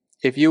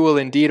 if you will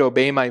indeed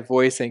obey my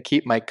voice and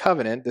keep my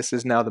covenant, this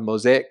is now the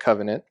Mosaic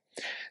covenant,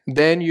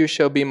 then you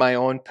shall be my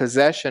own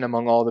possession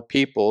among all the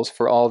peoples,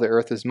 for all the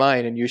earth is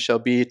mine, and you shall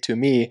be to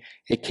me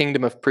a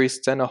kingdom of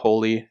priests and a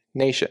holy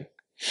nation.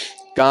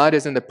 God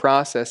is in the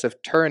process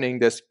of turning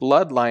this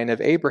bloodline of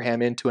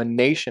Abraham into a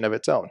nation of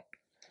its own.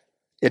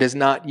 It is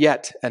not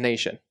yet a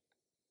nation.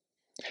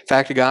 In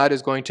fact, God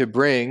is going to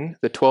bring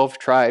the 12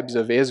 tribes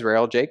of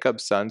Israel,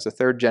 Jacob's sons, the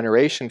third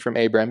generation from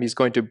Abraham. He's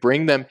going to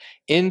bring them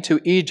into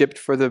Egypt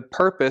for the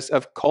purpose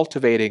of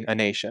cultivating a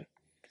nation.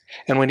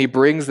 And when he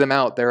brings them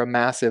out, they're a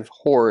massive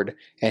horde,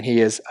 and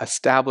he is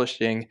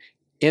establishing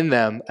in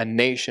them a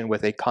nation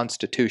with a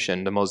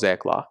constitution, the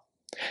Mosaic Law.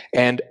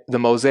 And the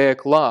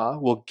Mosaic Law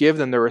will give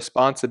them the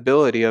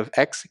responsibility of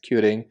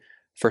executing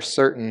for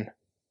certain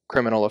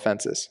criminal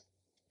offenses.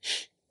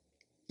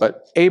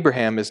 But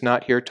Abraham is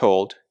not here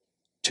told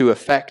to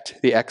effect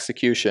the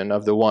execution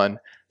of the one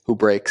who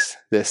breaks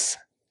this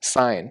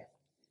sign.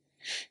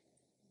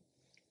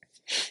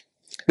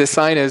 This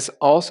sign is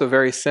also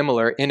very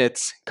similar in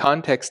its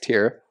context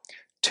here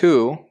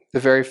to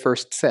the very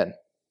first sin,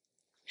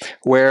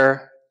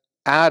 where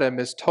Adam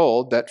is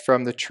told that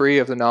from the tree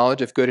of the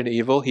knowledge of good and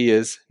evil he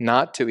is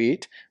not to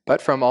eat,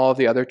 but from all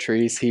the other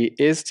trees he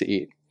is to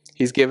eat.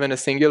 He's given a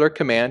singular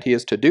command, he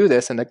is to do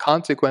this, and the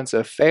consequence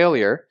of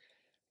failure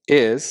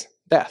is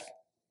death,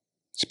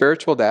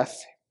 spiritual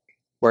death,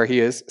 where he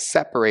is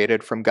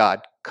separated from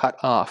God, cut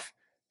off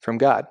from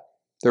God,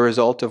 the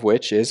result of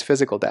which is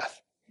physical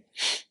death.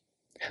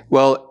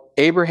 Well,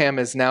 Abraham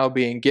is now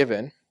being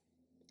given,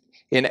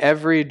 in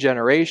every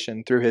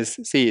generation through his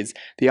seeds,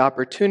 the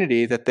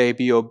opportunity that they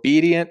be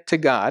obedient to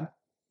God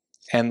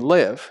and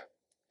live,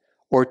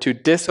 or to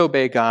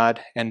disobey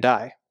God and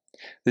die.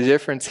 The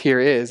difference here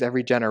is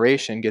every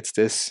generation gets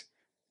this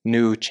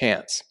new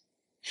chance.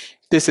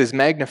 This is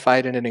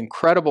magnified in an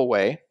incredible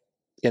way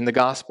in the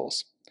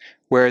Gospels,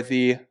 where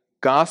the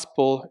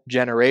gospel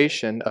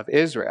generation of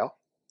Israel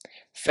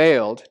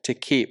failed to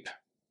keep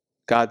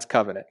God's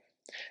covenant.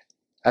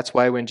 That's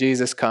why when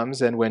Jesus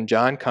comes and when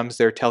John comes,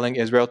 they're telling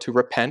Israel to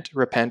repent,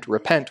 repent,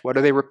 repent. What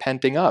are they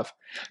repenting of?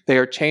 They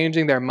are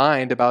changing their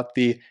mind about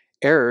the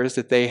errors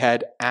that they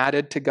had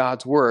added to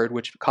God's word,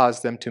 which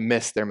caused them to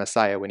miss their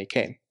Messiah when he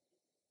came.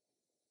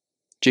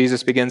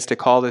 Jesus begins to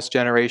call this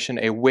generation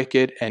a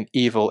wicked and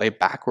evil, a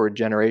backward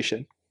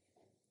generation.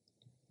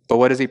 But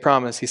what does he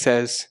promise? He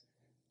says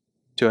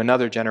to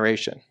another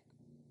generation,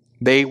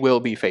 they will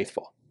be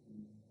faithful.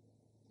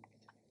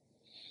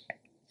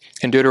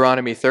 In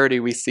Deuteronomy 30,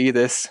 we see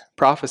this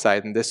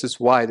prophesied, and this is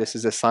why this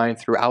is a sign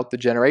throughout the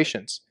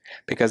generations,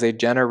 because a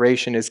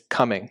generation is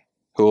coming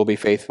who will be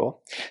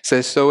faithful. It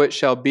says, so it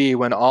shall be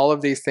when all of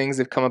these things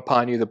have come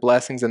upon you, the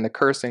blessings and the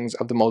cursings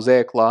of the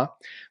Mosaic law,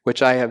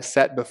 which I have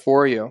set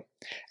before you,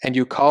 and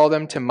you call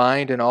them to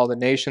mind in all the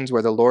nations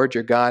where the Lord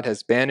your God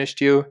has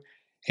banished you,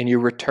 and you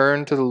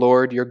return to the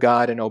Lord your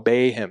God and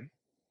obey him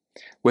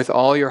with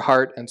all your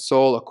heart and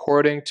soul,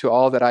 according to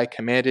all that I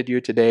commanded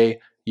you today,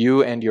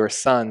 you and your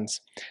sons.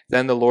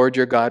 Then the Lord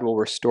your God will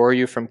restore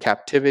you from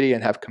captivity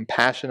and have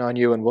compassion on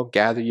you and will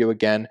gather you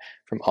again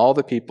from all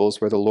the peoples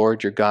where the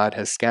Lord your God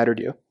has scattered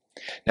you.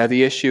 Now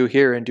the issue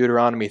here in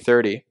Deuteronomy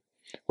 30,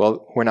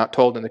 well, we're not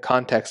told in the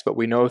context, but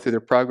we know through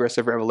the progress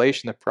of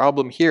Revelation, the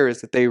problem here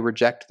is that they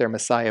reject their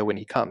Messiah when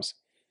he comes.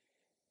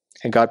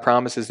 And God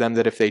promises them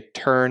that if they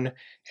turn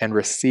and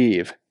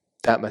receive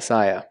that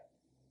Messiah,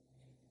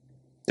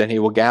 then he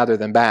will gather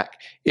them back.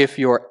 If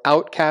your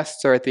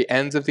outcasts are at the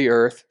ends of the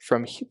earth,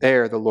 from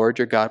there the Lord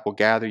your God will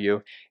gather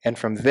you, and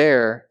from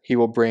there he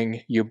will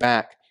bring you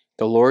back.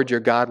 The Lord your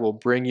God will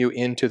bring you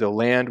into the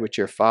land which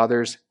your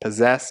fathers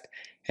possessed,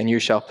 and you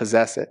shall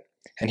possess it.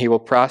 And he will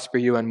prosper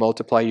you and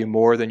multiply you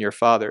more than your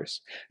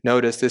fathers.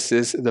 Notice this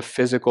is the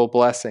physical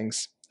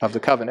blessings of the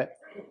covenant.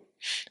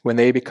 When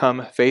they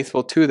become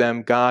faithful to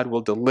them, God will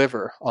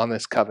deliver on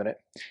this covenant.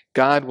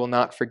 God will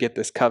not forget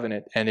this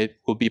covenant, and it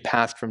will be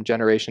passed from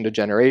generation to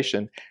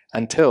generation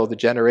until the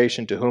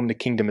generation to whom the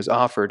kingdom is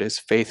offered is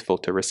faithful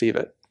to receive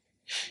it.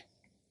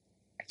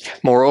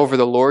 Moreover,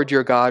 the Lord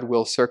your God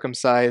will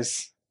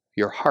circumcise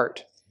your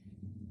heart.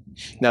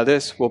 Now,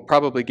 this we'll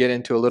probably get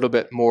into a little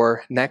bit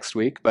more next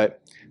week,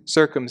 but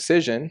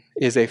circumcision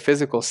is a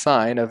physical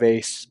sign of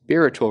a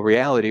spiritual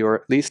reality, or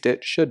at least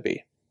it should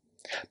be.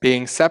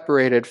 Being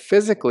separated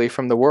physically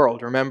from the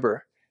world,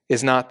 remember,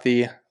 is not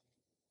the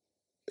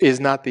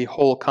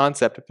whole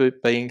concept,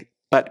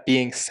 but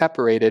being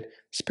separated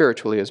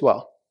spiritually as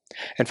well.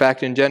 In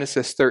fact, in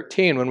Genesis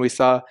 13, when we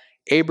saw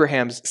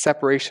Abraham's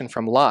separation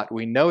from Lot,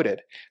 we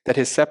noted that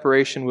his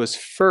separation was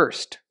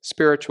first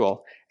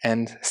spiritual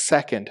and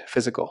second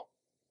physical.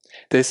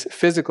 This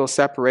physical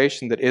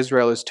separation that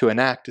Israel is to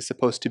enact is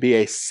supposed to be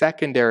a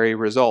secondary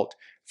result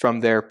from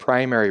their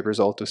primary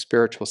result of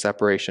spiritual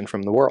separation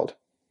from the world.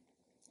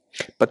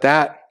 But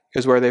that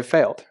is where they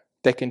failed.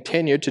 They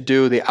continued to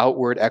do the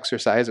outward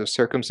exercise of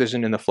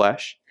circumcision in the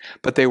flesh,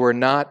 but they were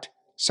not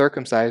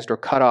circumcised or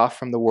cut off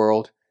from the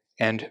world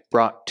and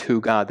brought to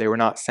God. They were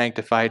not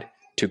sanctified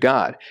to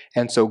God.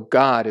 And so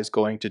God is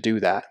going to do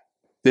that.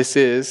 This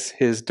is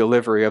his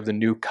delivery of the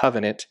new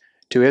covenant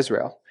to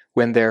Israel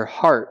when their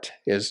heart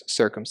is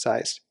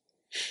circumcised.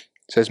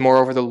 It says,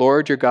 moreover, the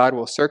Lord your God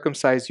will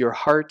circumcise your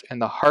heart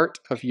and the heart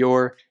of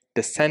your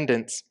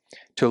descendants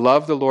to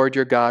love the Lord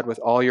your God with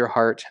all your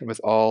heart and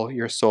with all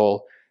your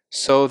soul,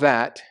 so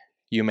that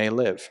you may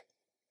live.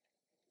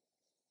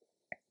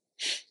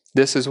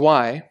 This is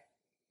why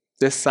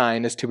this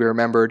sign is to be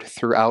remembered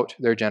throughout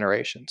their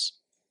generations.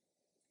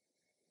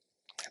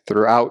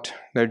 Throughout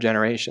their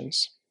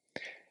generations.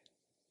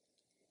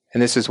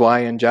 And this is why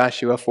in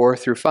Joshua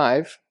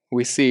 4-5,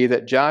 we see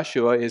that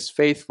Joshua is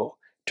faithful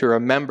to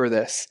remember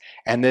this.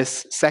 And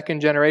this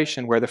second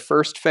generation, where the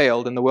first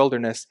failed in the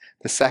wilderness,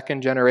 the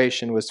second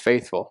generation was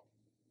faithful.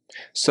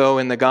 So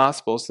in the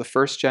Gospels, the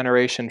first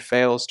generation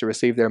fails to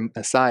receive their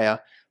Messiah,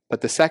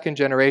 but the second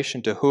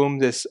generation to whom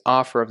this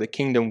offer of the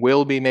kingdom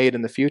will be made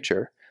in the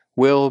future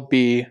will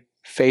be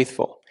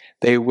faithful.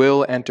 They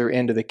will enter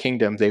into the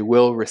kingdom. They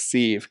will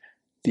receive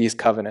these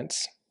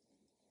covenants.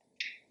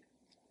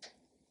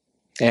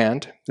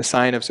 And the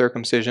sign of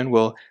circumcision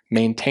will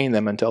maintain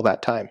them until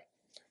that time,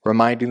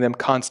 reminding them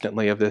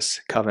constantly of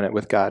this covenant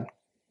with God.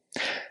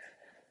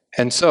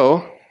 And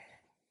so,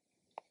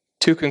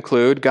 to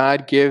conclude,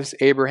 God gives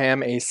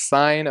Abraham a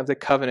sign of the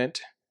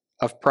covenant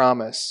of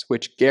promise,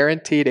 which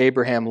guaranteed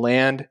Abraham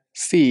land,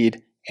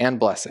 seed, and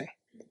blessing.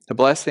 The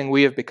blessing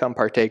we have become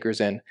partakers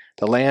in,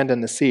 the land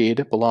and the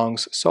seed,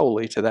 belongs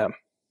solely to them.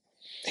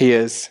 He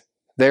is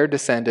their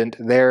descendant,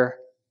 their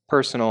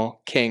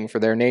personal king for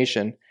their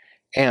nation,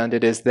 and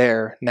it is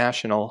their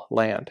national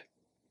land.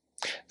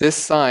 This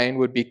sign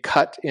would be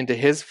cut into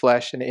his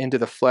flesh and into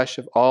the flesh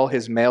of all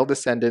his male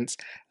descendants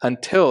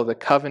until the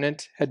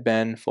covenant had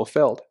been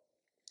fulfilled.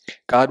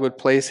 God would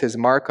place his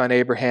mark on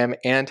Abraham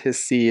and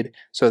his seed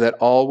so that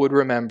all would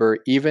remember,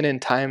 even in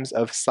times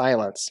of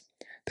silence,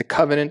 the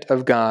covenant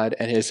of God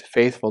and his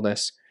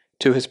faithfulness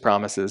to his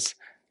promises.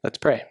 Let's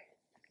pray.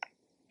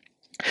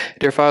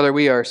 Dear Father,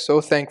 we are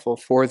so thankful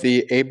for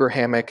the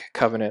Abrahamic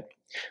covenant.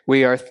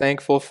 We are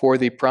thankful for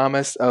the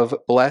promise of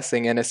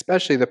blessing, and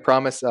especially the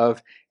promise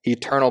of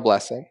eternal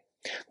blessing,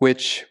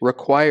 which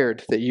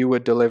required that you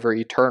would deliver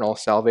eternal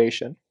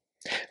salvation.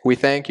 We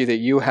thank you that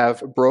you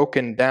have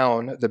broken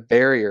down the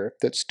barrier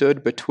that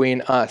stood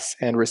between us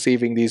and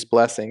receiving these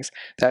blessings,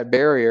 that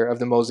barrier of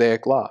the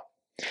Mosaic Law.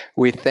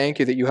 We thank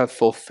you that you have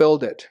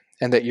fulfilled it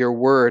and that your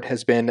word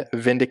has been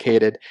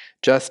vindicated,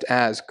 just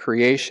as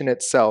creation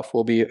itself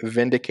will be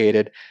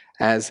vindicated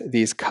as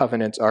these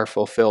covenants are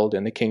fulfilled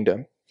in the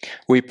kingdom.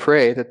 We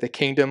pray that the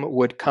kingdom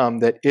would come,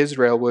 that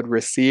Israel would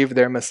receive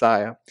their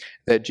Messiah,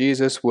 that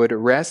Jesus would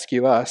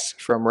rescue us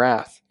from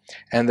wrath,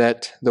 and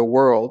that the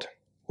world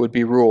would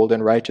be ruled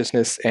in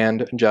righteousness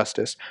and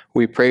justice.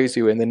 We praise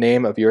you in the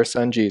name of your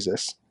Son,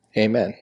 Jesus. Amen.